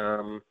well.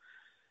 Our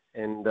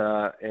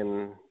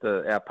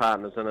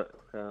partners in it,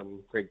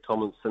 Greg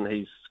Tomlinson,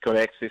 he's got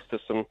access to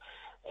some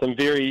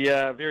very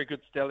very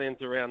good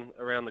stallions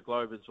around the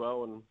globe as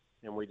well, and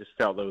we just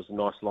felt there was a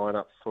nice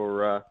lineup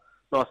for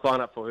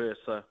her.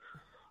 So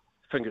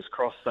fingers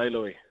crossed,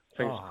 Louis.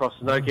 Fingers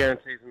crossed. No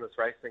guarantees in this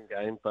racing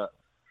game, but.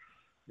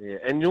 Yeah,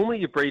 and normally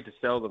you breed to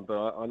sell them,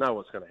 but I know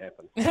what's going to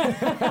happen.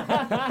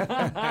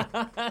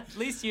 At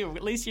least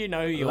you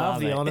know who you Love are,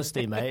 the mate.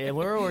 honesty, mate. And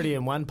we're already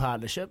in one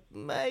partnership.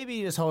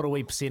 Maybe just hold a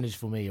wee percentage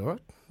for me, all right?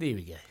 There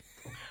we go.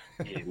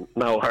 Yeah,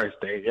 no worries,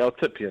 Dave. I'll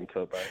tip you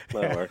into it, mate. No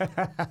worries.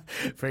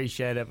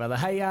 Appreciate it, brother.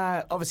 Hey,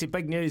 obviously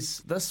big news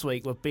this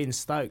week with Ben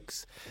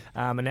Stokes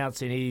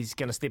announcing he's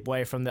going to step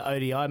away from the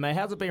ODI, mate.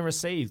 How's it been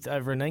received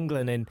over in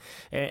England,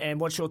 and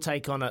what's your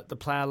take on it? The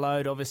player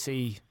load,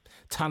 obviously...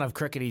 ton of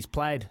cricket he's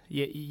played.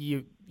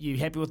 You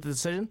happy with the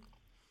decision?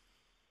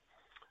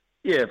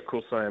 Yeah, of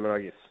course I am. And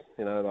I guess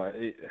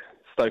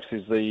Stokes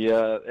is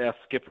our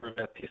skipper of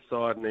our test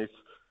side, and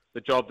the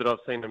job that I've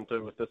seen him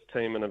do with this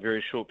team in a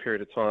very short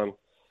period of time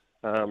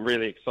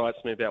really excites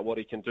me about what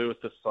he can do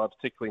with this side,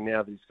 particularly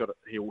now that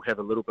he'll have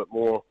a little bit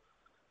more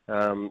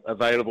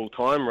available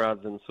time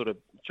rather than sort of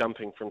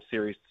jumping from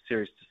series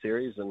to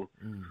series. And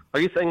I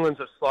guess England's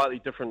a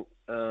slightly different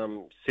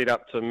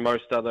setup to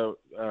most other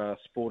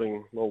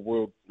sporting or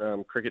world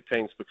cricket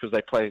teams because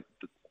they play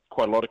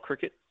quite a lot of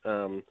cricket.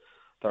 They're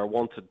a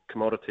wanted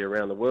commodity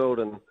around the world,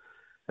 and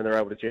they're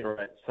able to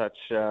generate such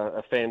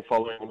a fan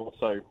following, and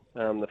also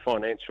the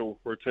financial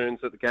returns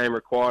that the game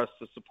requires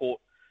to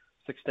support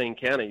 16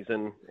 counties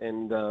and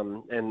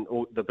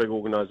all the big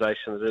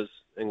organisation that is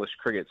English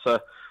cricket. So,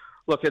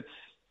 look, it's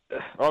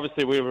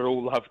obviously we would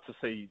all love to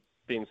see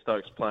Ben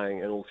Stokes playing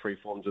in all three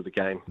forms of the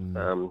game.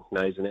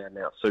 He's an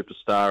out-and-out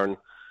superstar, and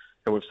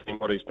we've seen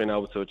what he's been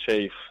able to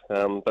achieve.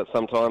 But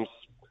sometimes,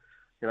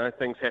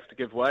 things have to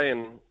give way,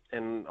 and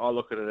I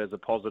look at it as a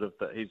positive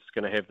that he's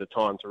going to have the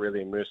time to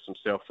really immerse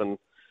himself in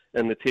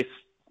the Test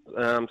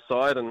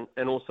side,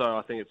 and also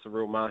I think it's a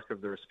real mark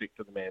of the respect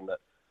of the man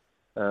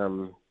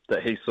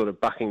that he's sort of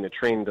bucking the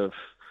trend of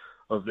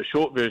the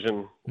short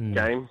version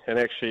game and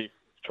actually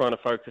trying to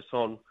focus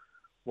on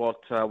what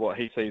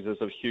he sees as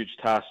a huge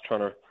task,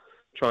 trying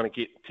to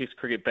get Test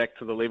cricket back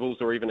to the levels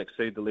or even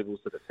exceed the levels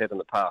that it's had in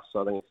the past.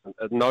 So I think it's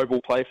a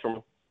noble play from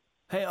him.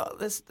 Hey,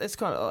 that's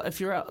kind of, if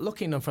you're out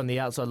looking from the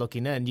outside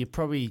looking in, you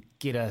probably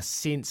get a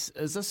sense,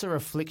 is this a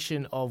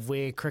reflection of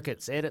where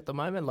cricket's at the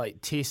moment?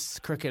 Like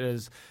Test cricket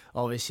is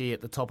obviously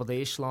at the top of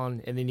the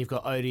echelon, and then you've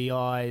got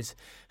ODIs.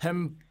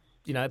 Him,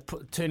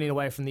 turning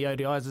away from the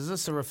ODIs, is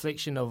this a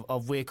reflection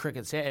of where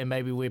cricket's at and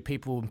maybe where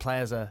people and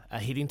players are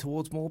heading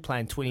towards more,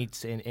 playing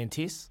 20s and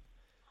Tests?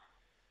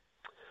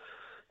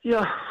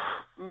 Yeah,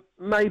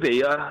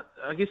 maybe. I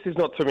guess there's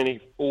not too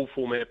many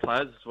all-format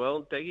players as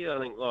well, Daggy. I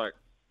think,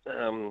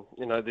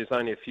 there's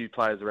only a few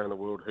players around the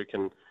world who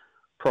can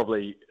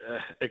probably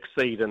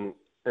exceed in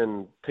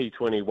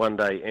T20,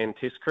 one-day and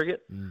Test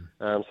cricket.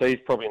 So he's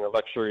probably in a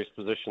luxurious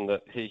position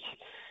that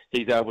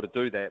he's able to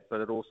do that,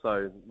 but it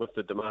also, with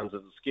the demands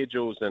of the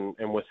schedules and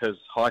with his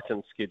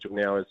heightened schedule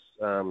now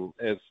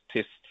as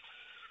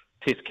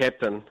Test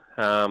captain,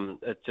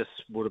 it just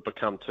would have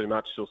become too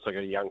much. He's also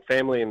got a young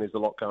family and there's a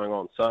lot going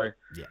on. So,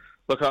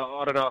 Look,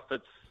 I don't know if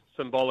it's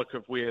symbolic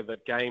of where the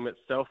game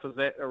itself is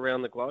at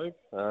around the globe,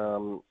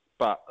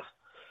 but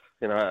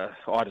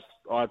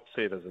I'd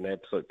see it as an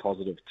absolute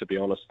positive, to be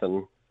honest.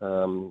 And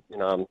I'm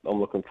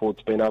looking forward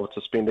to being able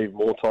to spend even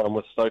more time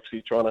with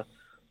Stokesy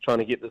trying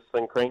to get this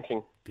thing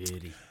cranking.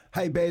 Beauty.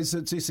 Hey Baz,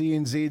 it's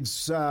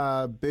SENZ's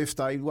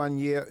birthday 1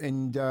 year,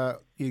 and I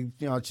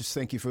just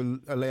thank you for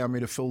allowing me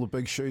to fill the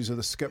big shoes of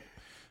the skip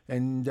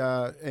and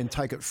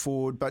take it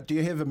forward. But do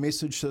you have a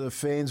message to the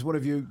fans? What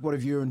have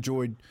you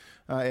enjoyed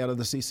out of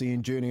the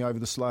SEN journey over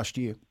this last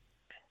year?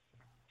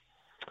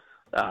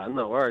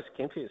 No worries,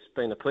 Kempy. It's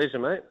been a pleasure,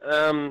 mate.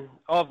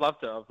 I've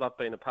loved it. I've loved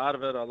being a part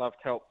of it. I loved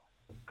help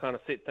kind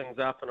of set things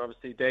up, and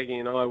obviously Daggy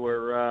and I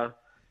were,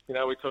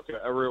 we took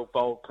a real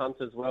bold punt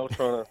as well,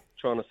 trying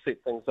to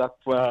set things up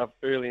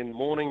early in the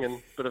morning, and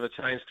a bit of a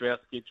change to our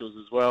schedules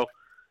as well.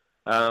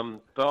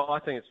 But I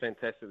think it's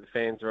fantastic. The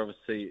fans are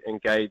obviously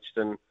engaged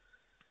in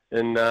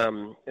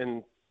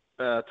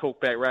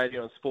talkback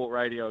radio and sport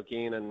radio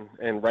again,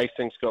 and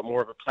racing's got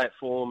more of a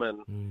platform,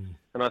 and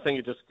I think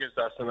it just gives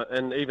us,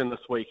 and even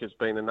this week has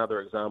been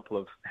another example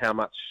of how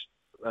much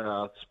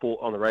sport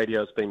on the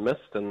radio has been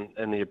missed,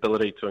 and the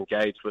ability to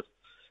engage with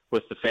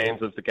the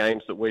fans of the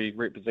games that we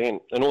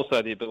represent, and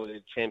also the ability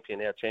to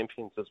champion our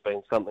champions has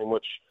been something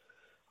which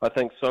I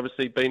think's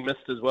obviously been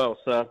missed as well.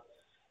 So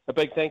a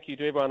big thank you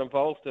to everyone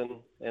involved,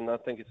 and I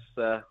think it's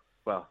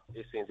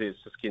SNZ is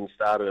just getting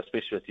started,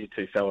 especially with you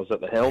two fellas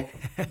at the helm.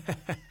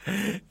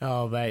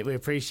 Oh, mate, we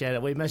appreciate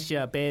it. We miss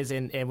you, Baz,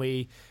 and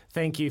we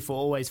thank you for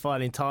always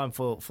finding time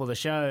for the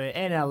show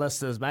and our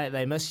listeners, mate.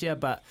 They miss you,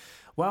 but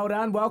well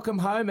done. Welcome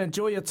home.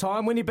 Enjoy your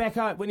time. When you back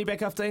up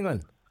to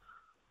England?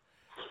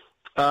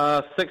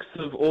 6th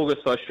of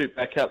August, I shoot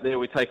back up there.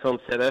 We take on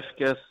South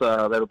Africa,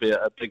 so that'll be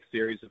a big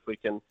series. If we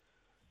can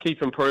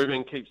keep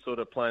improving, keep sort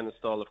of playing the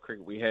style of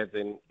cricket we have,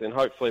 then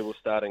hopefully we're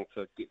starting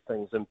to get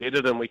things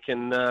embedded, and we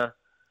can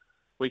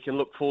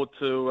look forward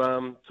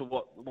to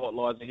what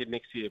lies ahead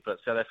next year. But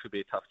South Africa will be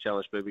a tough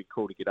challenge, but it'll be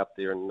cool to get up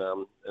there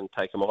and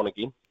take them on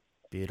again.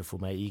 Beautiful,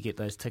 mate. You get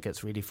those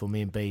tickets ready for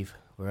me and Beav.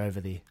 We're over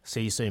there.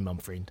 See you soon, mum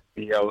friend.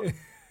 Yeah,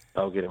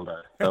 I'll get them, bro.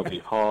 They'll be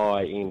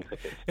high-end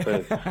tickets.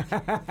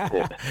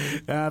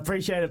 Yeah.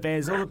 Appreciate it,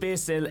 Baz. All the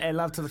best, and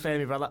love to the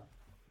family, brother.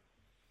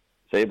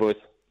 See you, boys.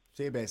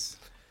 See you, Baz.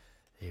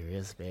 There he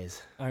is,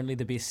 Baz. Only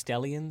the best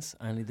stallions,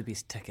 only the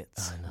best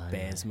tickets. I know,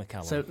 Baz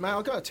McCullum. So, mate,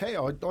 I've got to tell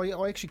you,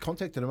 I actually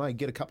contacted him, mate,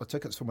 get a couple of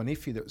tickets for my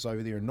nephew that was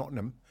over there in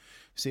Nottingham.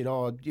 He said,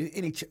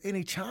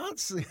 any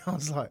chance? I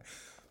was like,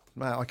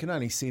 mate, I can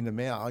only send them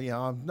out.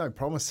 No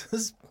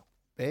promises.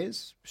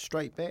 Baz,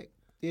 straight back.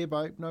 Yeah,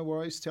 babe, no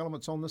worries. Tell him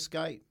it's on this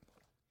gate.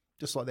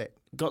 Just like that.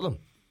 Got them.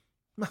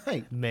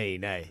 Mate.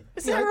 Mean, eh?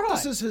 Is that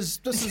right? This is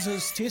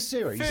his test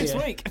series. First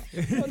week.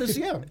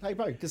 Hey,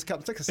 bro, just a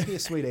couple of tickets here,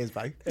 sweet as,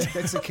 babe.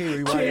 That's the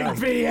Kiwi way, eh?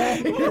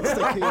 That's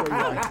the Kiwi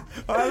way.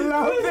 I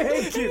love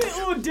that.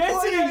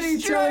 Audacity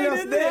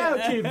straight in there,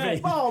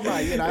 Kiwi. Oh,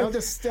 mate, I'll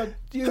just...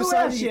 Who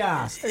else you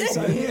asked?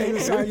 He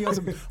was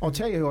saying, I'll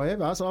tell you who I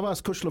have asked. I've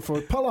asked Kushler for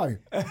a pillow.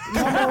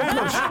 Come on,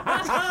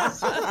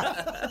 Kush.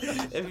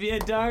 If you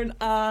don't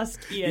ask,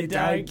 you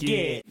don't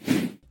get.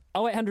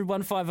 0800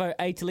 150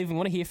 811.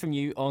 Want to hear from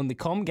you on the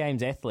Com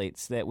Games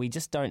athletes that we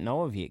just don't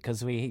know of yet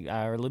because we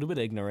are a little bit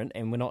ignorant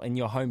and we're not in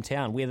your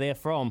hometown, where they're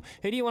from.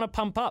 Who do you want to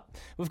pump up?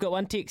 We've got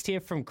one text here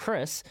from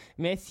Chris.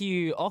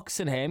 Matthew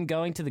Oxenham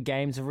going to the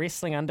games,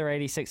 wrestling under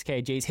 86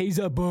 kgs. He's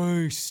a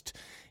boost.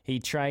 He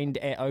trained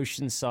at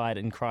Oceanside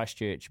in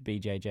Christchurch,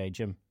 BJJ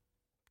gym.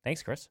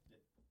 Thanks, Chris.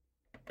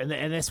 And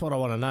that's what I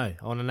want to know.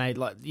 I want to know,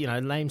 like, you know,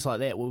 names like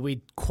that.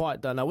 We quite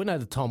don't know. We know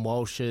the Tom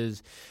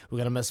Walshes. We're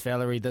going to miss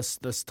Valerie this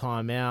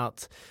time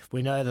out.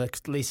 We know the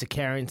Lisa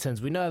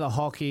Carringtons. We know the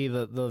hockey,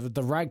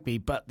 the rugby.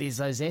 But there's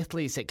those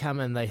athletes that come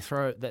in. They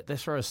throw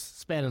a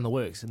span in the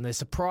works and they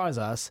surprise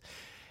us.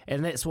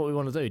 And that's what we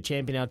want to do.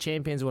 Champion our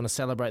champions. We want to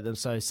celebrate them.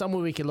 So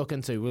somewhere we can look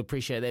into. We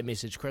appreciate that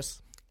message,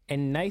 Chris.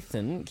 And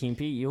Nathan,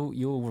 Kempy,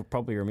 you'll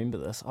probably remember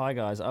this. Hi,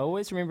 guys. I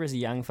always remember as a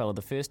young fella,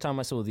 the first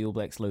time I saw the All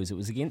Blacks lose, it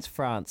was against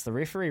France. The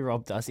referee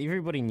robbed us.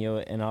 Everybody knew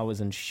it, and I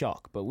was in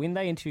shock. But when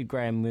they interviewed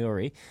Graham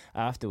Murray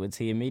afterwards,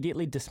 he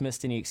immediately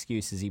dismissed any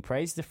excuses. He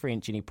praised the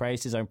French, and he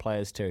praised his own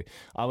players too.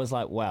 I was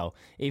like, wow,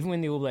 even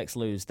when the All Blacks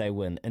lose, they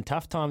win. In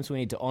tough times, we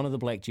need to honour the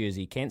black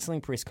jersey.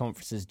 Cancelling press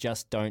conferences,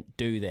 just don't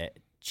do that.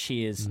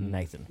 Cheers,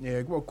 Nathan.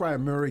 Yeah, well,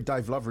 Graham Murray,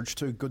 Dave Loveridge,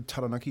 two good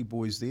Taranaki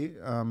boys there.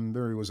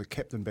 Murray was a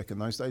captain back in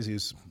those days. He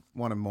was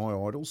one of my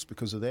idols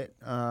because of that.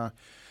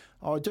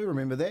 I do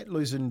remember that,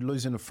 losing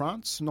to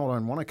France, not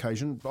on one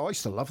occasion, but I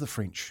used to love the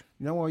French.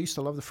 You know why I used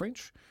to love the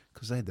French?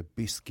 Because they had the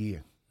best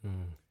gear.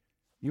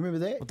 You remember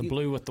that? With the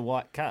blue with the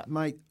white cut.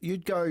 Mate,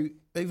 you'd go,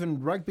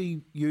 even rugby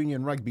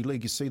union, rugby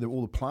league, you see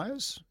all the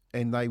players,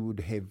 and they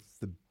would have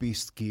the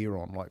best gear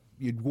on. Like,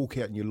 you'd walk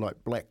out in your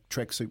like black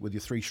tracksuit with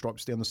your 3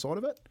 stripes down the side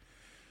of it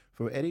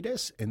for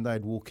Adidas, and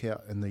they'd walk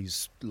out in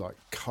these like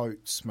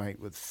coats, mate,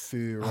 with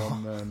fur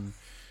on them,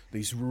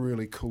 these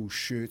really cool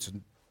shirts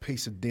and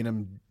piece of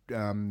denim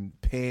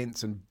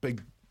pants and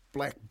big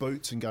black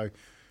boots, and go,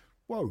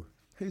 whoa,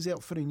 who's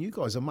outfitting you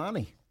guys?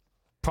 Armani?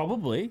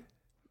 Probably.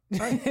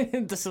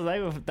 So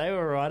they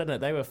were right in it.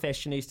 They were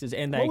fashionistas,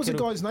 and what was the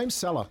guy's name?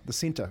 Salah, the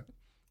centre.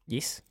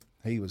 Yes,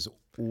 he was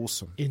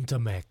awesome.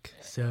 Intermac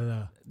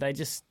Salah. They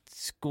just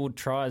scored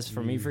tries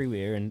from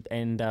everywhere, but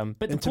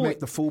Intermac,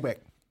 the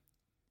fullback.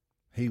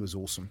 He was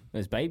awesome. It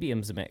was Baby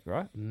Imzamak,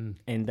 right?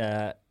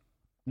 And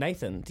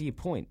Nathan, to your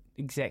point,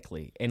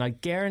 exactly. And I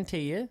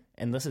guarantee you,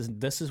 and this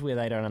is where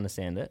they don't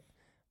understand it,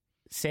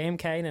 Sam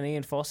Cane and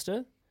Ian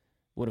Foster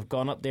would have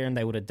gone up there and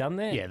they would have done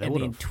that. Yeah, they and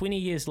would then have. 20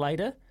 years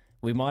later,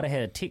 we might have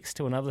had a text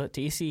to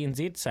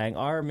SENZ saying,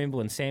 I remember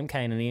when Sam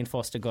Cane and Ian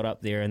Foster got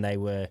up there and they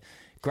were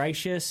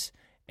gracious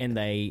and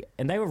they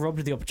were robbed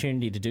of the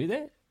opportunity to do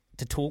that,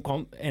 to talk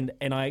on,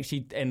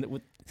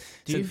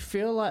 Do you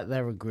feel like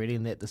they're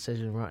regretting that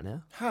decision right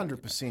now?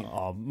 100%.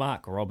 Oh,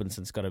 Mark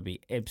Robinson's got to be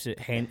absolute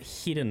head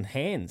in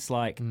hands.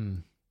 Like,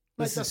 Mate,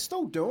 they're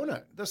still doing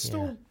it. They're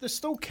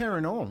still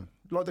carrying on.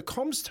 Like the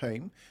comms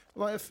team,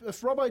 like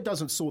if Robbo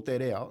doesn't sort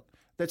that out,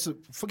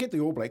 forget the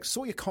All Blacks.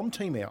 Sort your comm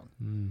team out.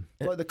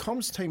 Like the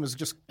comms team is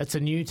just. It's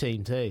a new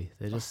team too.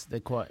 They're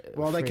quite.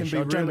 Well, they can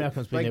fresh. be. Joe Really,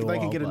 Malcolm's been there a they while,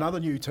 can get but-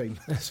 another new team,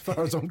 as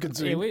far as I'm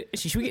concerned. yeah,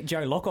 should we get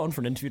Joe Locke on for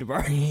an interview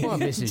tomorrow? Well,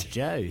 this is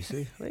Joe.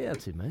 See, what are you up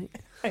to, mate?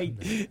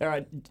 Hey, all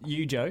right,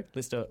 you, Joe,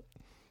 let's do it.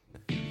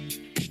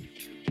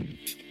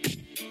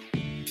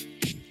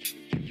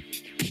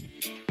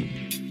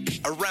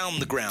 Around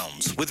the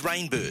grounds with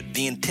Rainbird,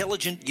 the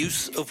intelligent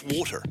use of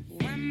water.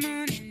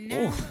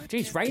 Oh,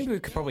 geez, Rainbow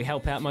could probably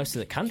help out most of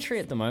the country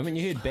at the moment.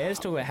 You heard Baz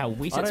talk about how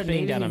wet I it's don't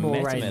been need down any in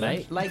more rain, Matamata.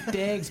 mate. Lake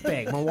Dag's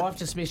back. My wife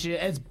just messaged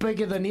it. It's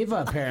bigger than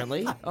ever,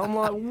 apparently. I'm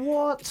like,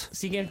 what?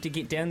 So you're going to have to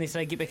get down there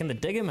so get back in the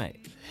digger,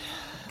 mate.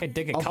 Okay,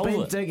 dig a I've been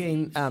culvert.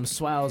 digging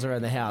swales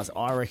around the house.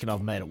 I reckon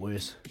I've made it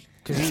worse.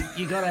 Because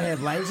you got to have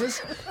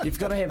lasers. You've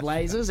got to have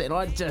lasers, and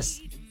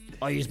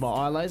I use my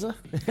eye laser.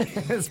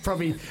 It's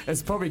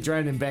probably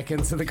draining back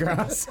into the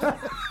grass.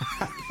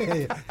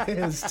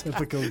 It's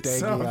typical Daggy.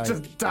 So I've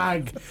just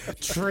dug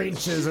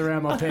trenches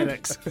around my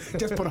paddocks.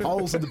 Just put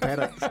holes in the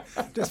paddocks.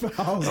 Just put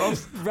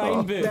holes.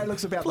 Rainbow, that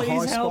looks about the high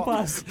please help spot.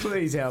 us.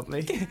 Please help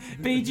me.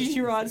 BGG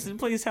Wrightson,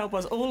 please help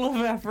us. All of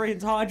our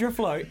friends,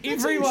 Hydroflow,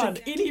 everyone,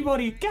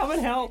 anybody, come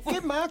and help.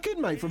 Get Mark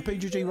in, mate, from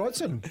PGG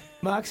Wrightson.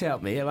 Mark's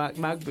helped me.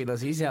 Mark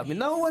Billis, he's helped me.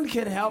 No one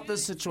can help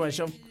this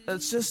situation.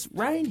 It's just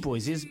rain,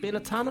 boys. There's been a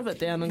ton of it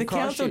down in The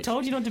council Christchurch.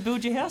 told you not to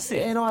build your house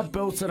there. And I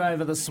built it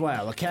over the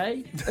swale,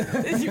 okay?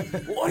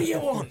 What do you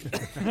want?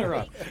 All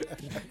right,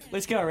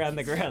 let's go around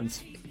the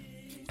grounds.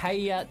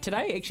 Hey,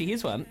 today, actually,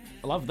 here's one.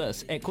 I love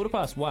this. At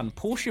 1:15,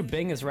 Portia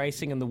Bing is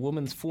racing in the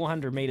women's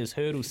 400 metres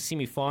hurdles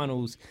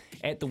semi-finals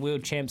at the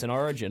World Champs in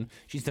Origin.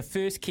 She's the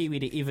first Kiwi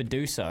to ever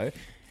do so.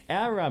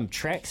 Our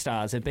track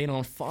stars have been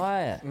on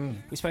fire.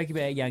 We spoke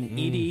about young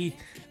Eddie,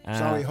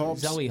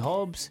 Zoe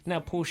Hobbs, now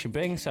Portia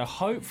Bing. So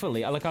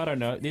hopefully, I don't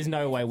know, there's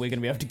no way we're going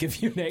to be able to give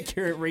you an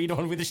accurate read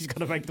on whether she's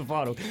going to make the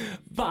final.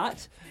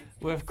 But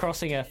we're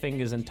crossing our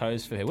fingers and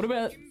toes for her. What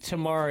about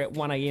tomorrow at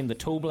 1 a.m? The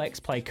Tall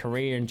Blacks play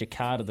Korea and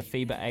Jakarta, the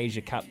FIBA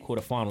Asia Cup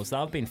quarterfinals.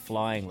 They've been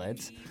flying,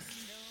 lads.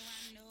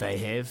 They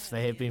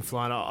have been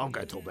flying. I'll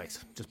go Tall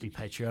Blacks. Just be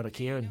patriotic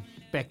here and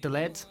back the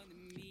lads.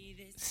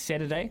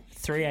 Saturday,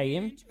 3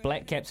 a.m,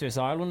 Black Caps vs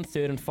Ireland,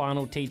 third and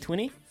final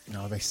T20.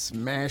 No, they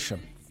smash them.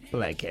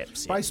 Black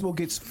Caps. Baseball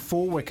gets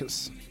 4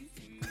 wickets.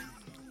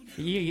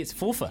 The year gets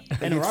forfeit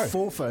It in a gets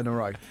row. 4 in a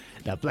row.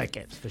 No, Black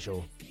Caps for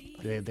sure.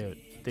 They're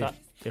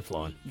They're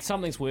flying.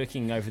 Something's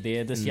working over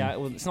there. This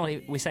young, well, it's not.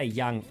 We say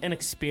young,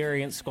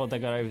 inexperienced squad they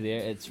got over there.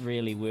 It's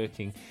really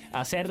working.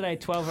 Saturday,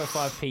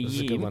 12:05 p.m. This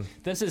is a good one.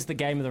 This is the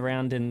game of the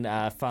round in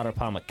Whare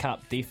Palmer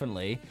Cup.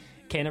 Definitely,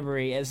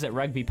 Canterbury is at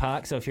Rugby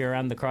Park. So if you're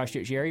around the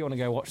Christchurch area, you want to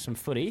go watch some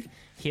footy,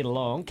 head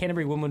along.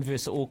 Canterbury women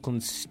versus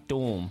Auckland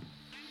Storm.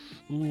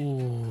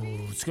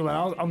 Ooh, it's a good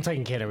one. I'm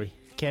taking Canterbury.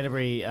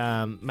 Canterbury,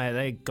 mate,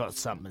 they got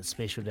something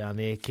special down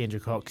there.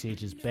 Kendrick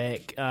Oxidge is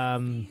back.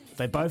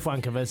 They both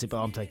won convincing,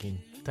 but I'm taking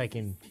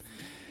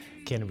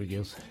Canterbury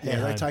girls.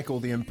 Yeah, they take all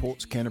the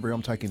imports. Canterbury,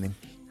 I'm taking them.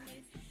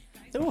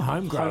 They're all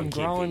homegrown.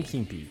 Homegrown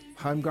Kempy.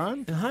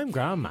 Homegrown? They're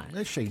homegrown, mate.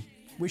 Is she?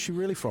 Where's she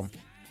really from?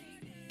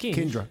 Kendra.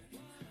 Kendra.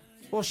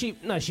 Well, she's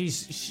like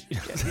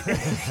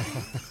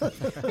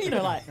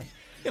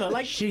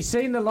she's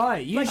seen the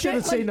light. You should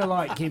have seen the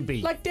light,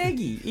 Kempy. like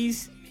Daggy.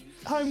 He's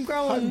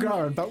homegrown.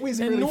 Homegrown, but where's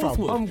he in really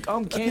Northwood. from?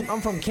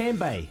 I'm from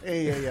Canbay.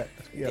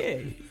 Yeah.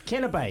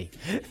 Canabay.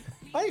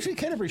 Actually,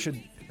 Canterbury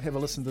should have a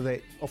listen to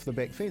that off the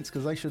back fence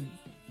because they should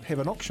have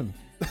an auction.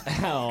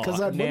 Oh, 'Cause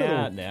they'd win it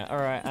all. now. All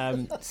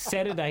right.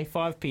 Saturday,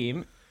 5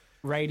 p.m.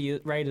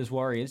 Raiders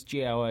Warriors,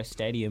 GLO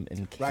Stadium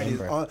in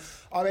Canberra.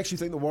 I actually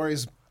think the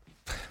Warriors,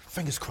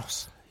 fingers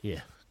crossed.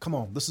 Yeah. Come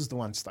on, this is the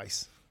one,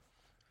 Stace.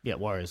 Yeah,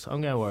 Warriors.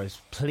 I'm going Warriors.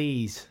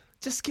 Please,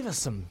 just give us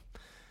some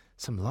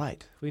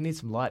light. We need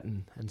some light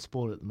in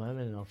sport at the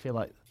moment, and I feel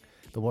like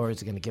the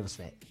Warriors are going to give us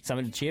that.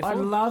 Something to cheer for? I'd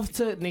love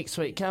to next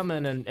week come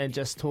in and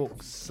just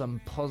talk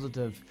something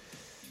positive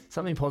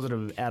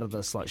out of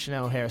this, like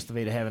Chanel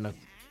Harris-Tavita having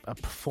a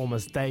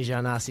performance,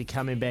 Dejan Arce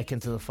coming back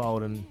into the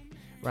fold and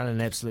running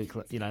an absolute,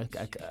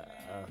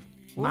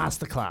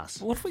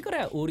 masterclass. What if we got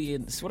our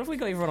audience, what if we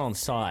got everyone on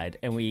side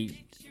and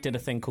we did a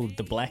thing called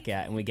the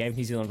Blackout and we gave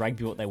New Zealand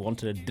Rugby what they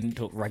wanted and didn't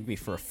talk rugby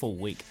for a full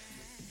week?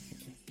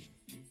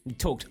 We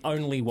talked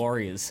only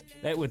Warriors.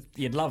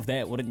 You'd love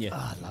that, wouldn't you?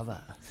 Oh, I love it.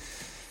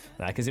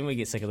 Because then we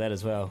get sick of that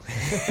as well.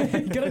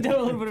 Got to do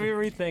a little bit of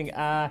everything.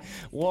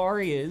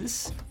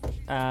 Warriors.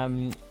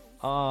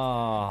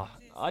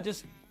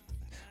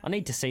 I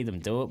need to see them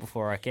do it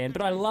before I can.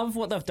 But I love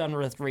what they've done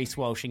with Reece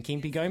Walsh and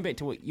Kempy. Going back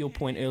to your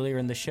point earlier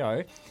in the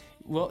show,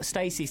 what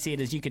Stacey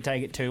said is you could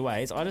take it two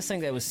ways. I just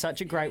think that was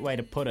such a great way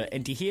to put it.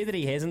 And to hear that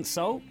he hasn't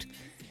sulked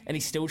and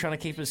he's still trying to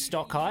keep his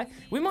stock high,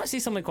 we might see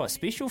something quite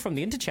special from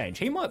the interchange.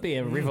 He might be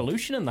a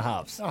revolution in the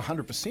halves.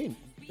 100%.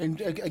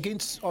 And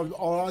against, I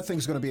think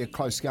it's going to be a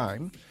close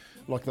game,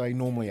 like they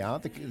normally are.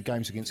 The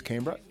games against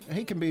Canberra,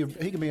 he can be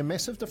a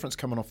massive difference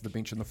coming off the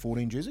bench in the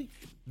 14 jersey.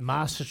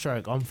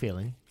 Masterstroke, I'm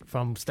feeling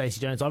from Stacey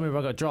Jones. I remember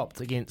I got dropped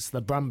against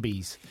the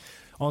Brumbies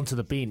onto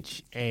the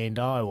bench, and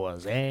I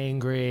was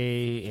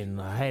angry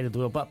and I hated the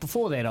world. But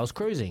before that, I was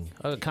cruising.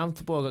 I got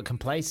comfortable. I got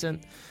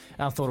complacent.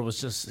 I thought it was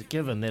just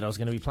given that I was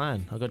going to be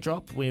playing. I got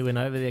dropped. We went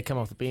over there, come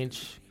off the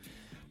bench,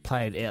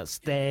 played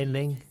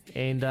outstanding,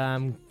 and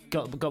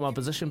got my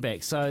position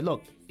back. So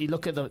look, you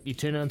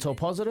turn it into a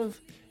positive.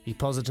 Your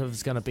positive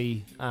is going to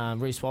be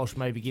Reece Walsh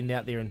maybe getting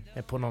out there and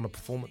putting on a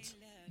performance.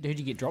 Who'd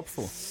you get dropped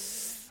for?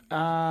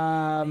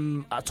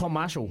 Tom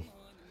Marshall.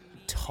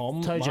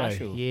 Tom Tojo.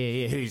 Marshall.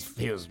 Yeah,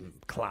 he was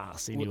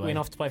class anyway. Went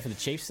off to play for the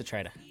Chiefs, the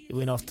trader. He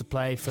went off to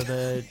play for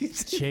the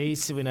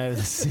Chiefs. He went over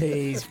the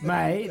seas.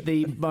 Mate,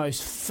 the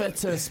most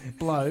fittest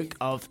bloke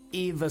I've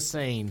ever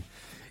seen.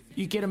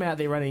 You get him out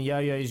there running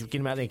yo-yos,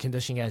 get him out there in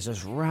conditioning games,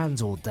 just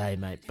runs all day,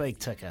 mate. Big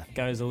ticker.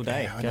 Goes all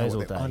day. I know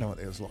what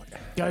that was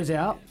like. Goes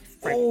out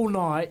all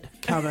night,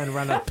 come and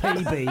run a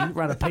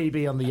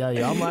PB on the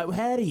yo-yo. I'm like,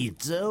 how do you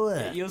do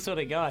it? You're sort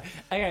of guy.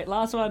 Okay,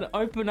 last one,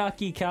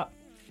 Opunaki Cup.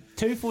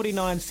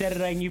 2:49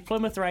 Saturday, New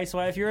Plymouth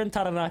Raceway. If you're in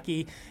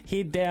Taranaki,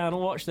 head down,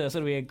 watch this.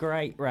 It'll be a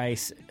great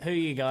race. Who are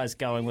you guys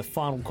going with?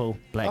 Final call.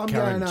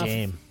 Blackcurrant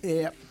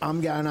Jam.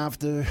 I'm going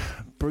after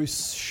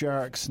Bruce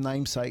Sharrock's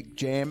namesake,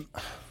 Jam.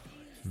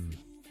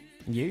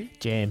 You?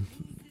 Jam.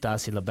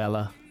 Darcy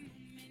Labella.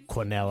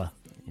 Quinella.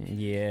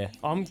 Yeah.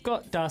 I've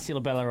got Darcy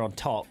Labella on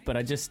top, but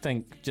I just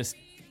think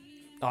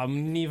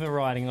I'm never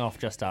riding off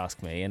Just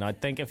Ask Me. And I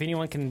think if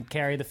anyone can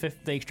carry the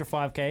extra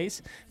 5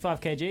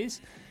 kgs,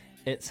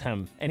 it's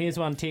him. And here's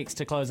one text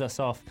to close us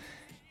off.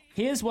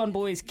 Here's one,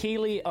 boys.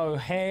 Keely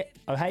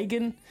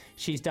O'Hagan.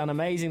 She's done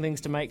amazing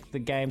things to make the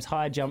game's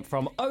high jump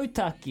from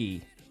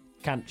Otaki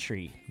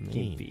country.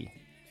 Kempi.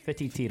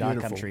 Whititira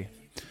country.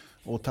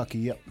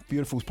 Otaki, yep.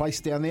 Beautiful place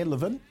down there,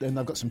 live in. And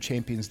they've got some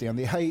champions down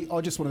there. Hey,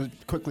 I just want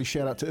to quickly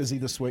shout out to Izzy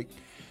this week,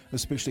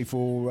 especially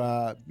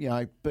for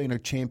being a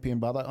champion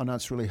brother. I know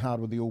it's really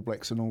hard with the All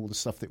Blacks and all the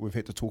stuff that we've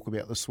had to talk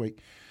about this week.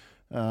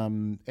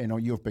 And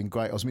you've been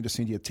great. I was meant to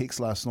send you a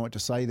text last night to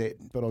say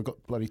that, but I got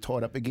bloody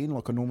tied up again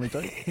like I normally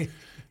do.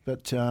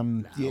 But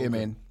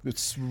man,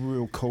 it's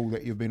real cool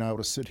that you've been able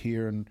to sit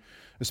here, and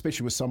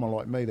especially with someone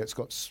like me that's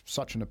got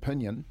such an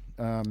opinion,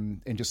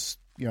 and just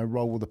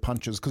roll with the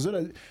punches. Because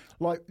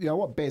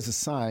what Baz is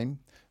saying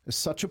is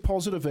such a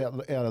positive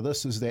out of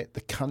this is that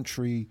the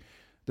country,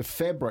 the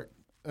fabric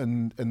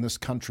in this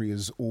country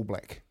is all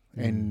black,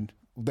 and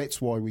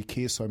that's why we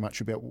care so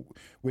much about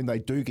when they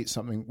do get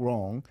something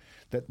wrong,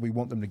 that we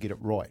want them to get it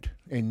right.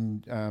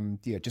 And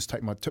just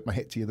tip my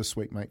hat to you this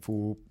week, mate,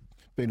 for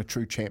been a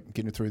true champ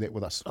getting through that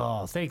with us.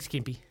 Oh, thanks,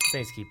 Kimpy.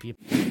 Thanks,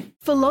 Kimpy.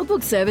 For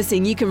logbook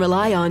servicing you can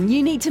rely on,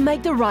 you need to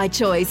make the right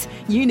choice.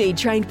 You need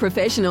trained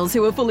professionals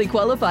who are fully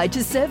qualified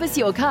to service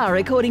your car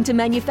according to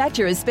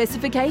manufacturer's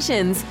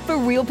specifications. For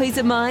real peace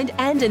of mind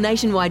and a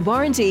nationwide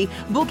warranty,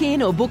 book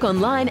in or book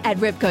online at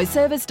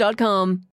repcoservice.com.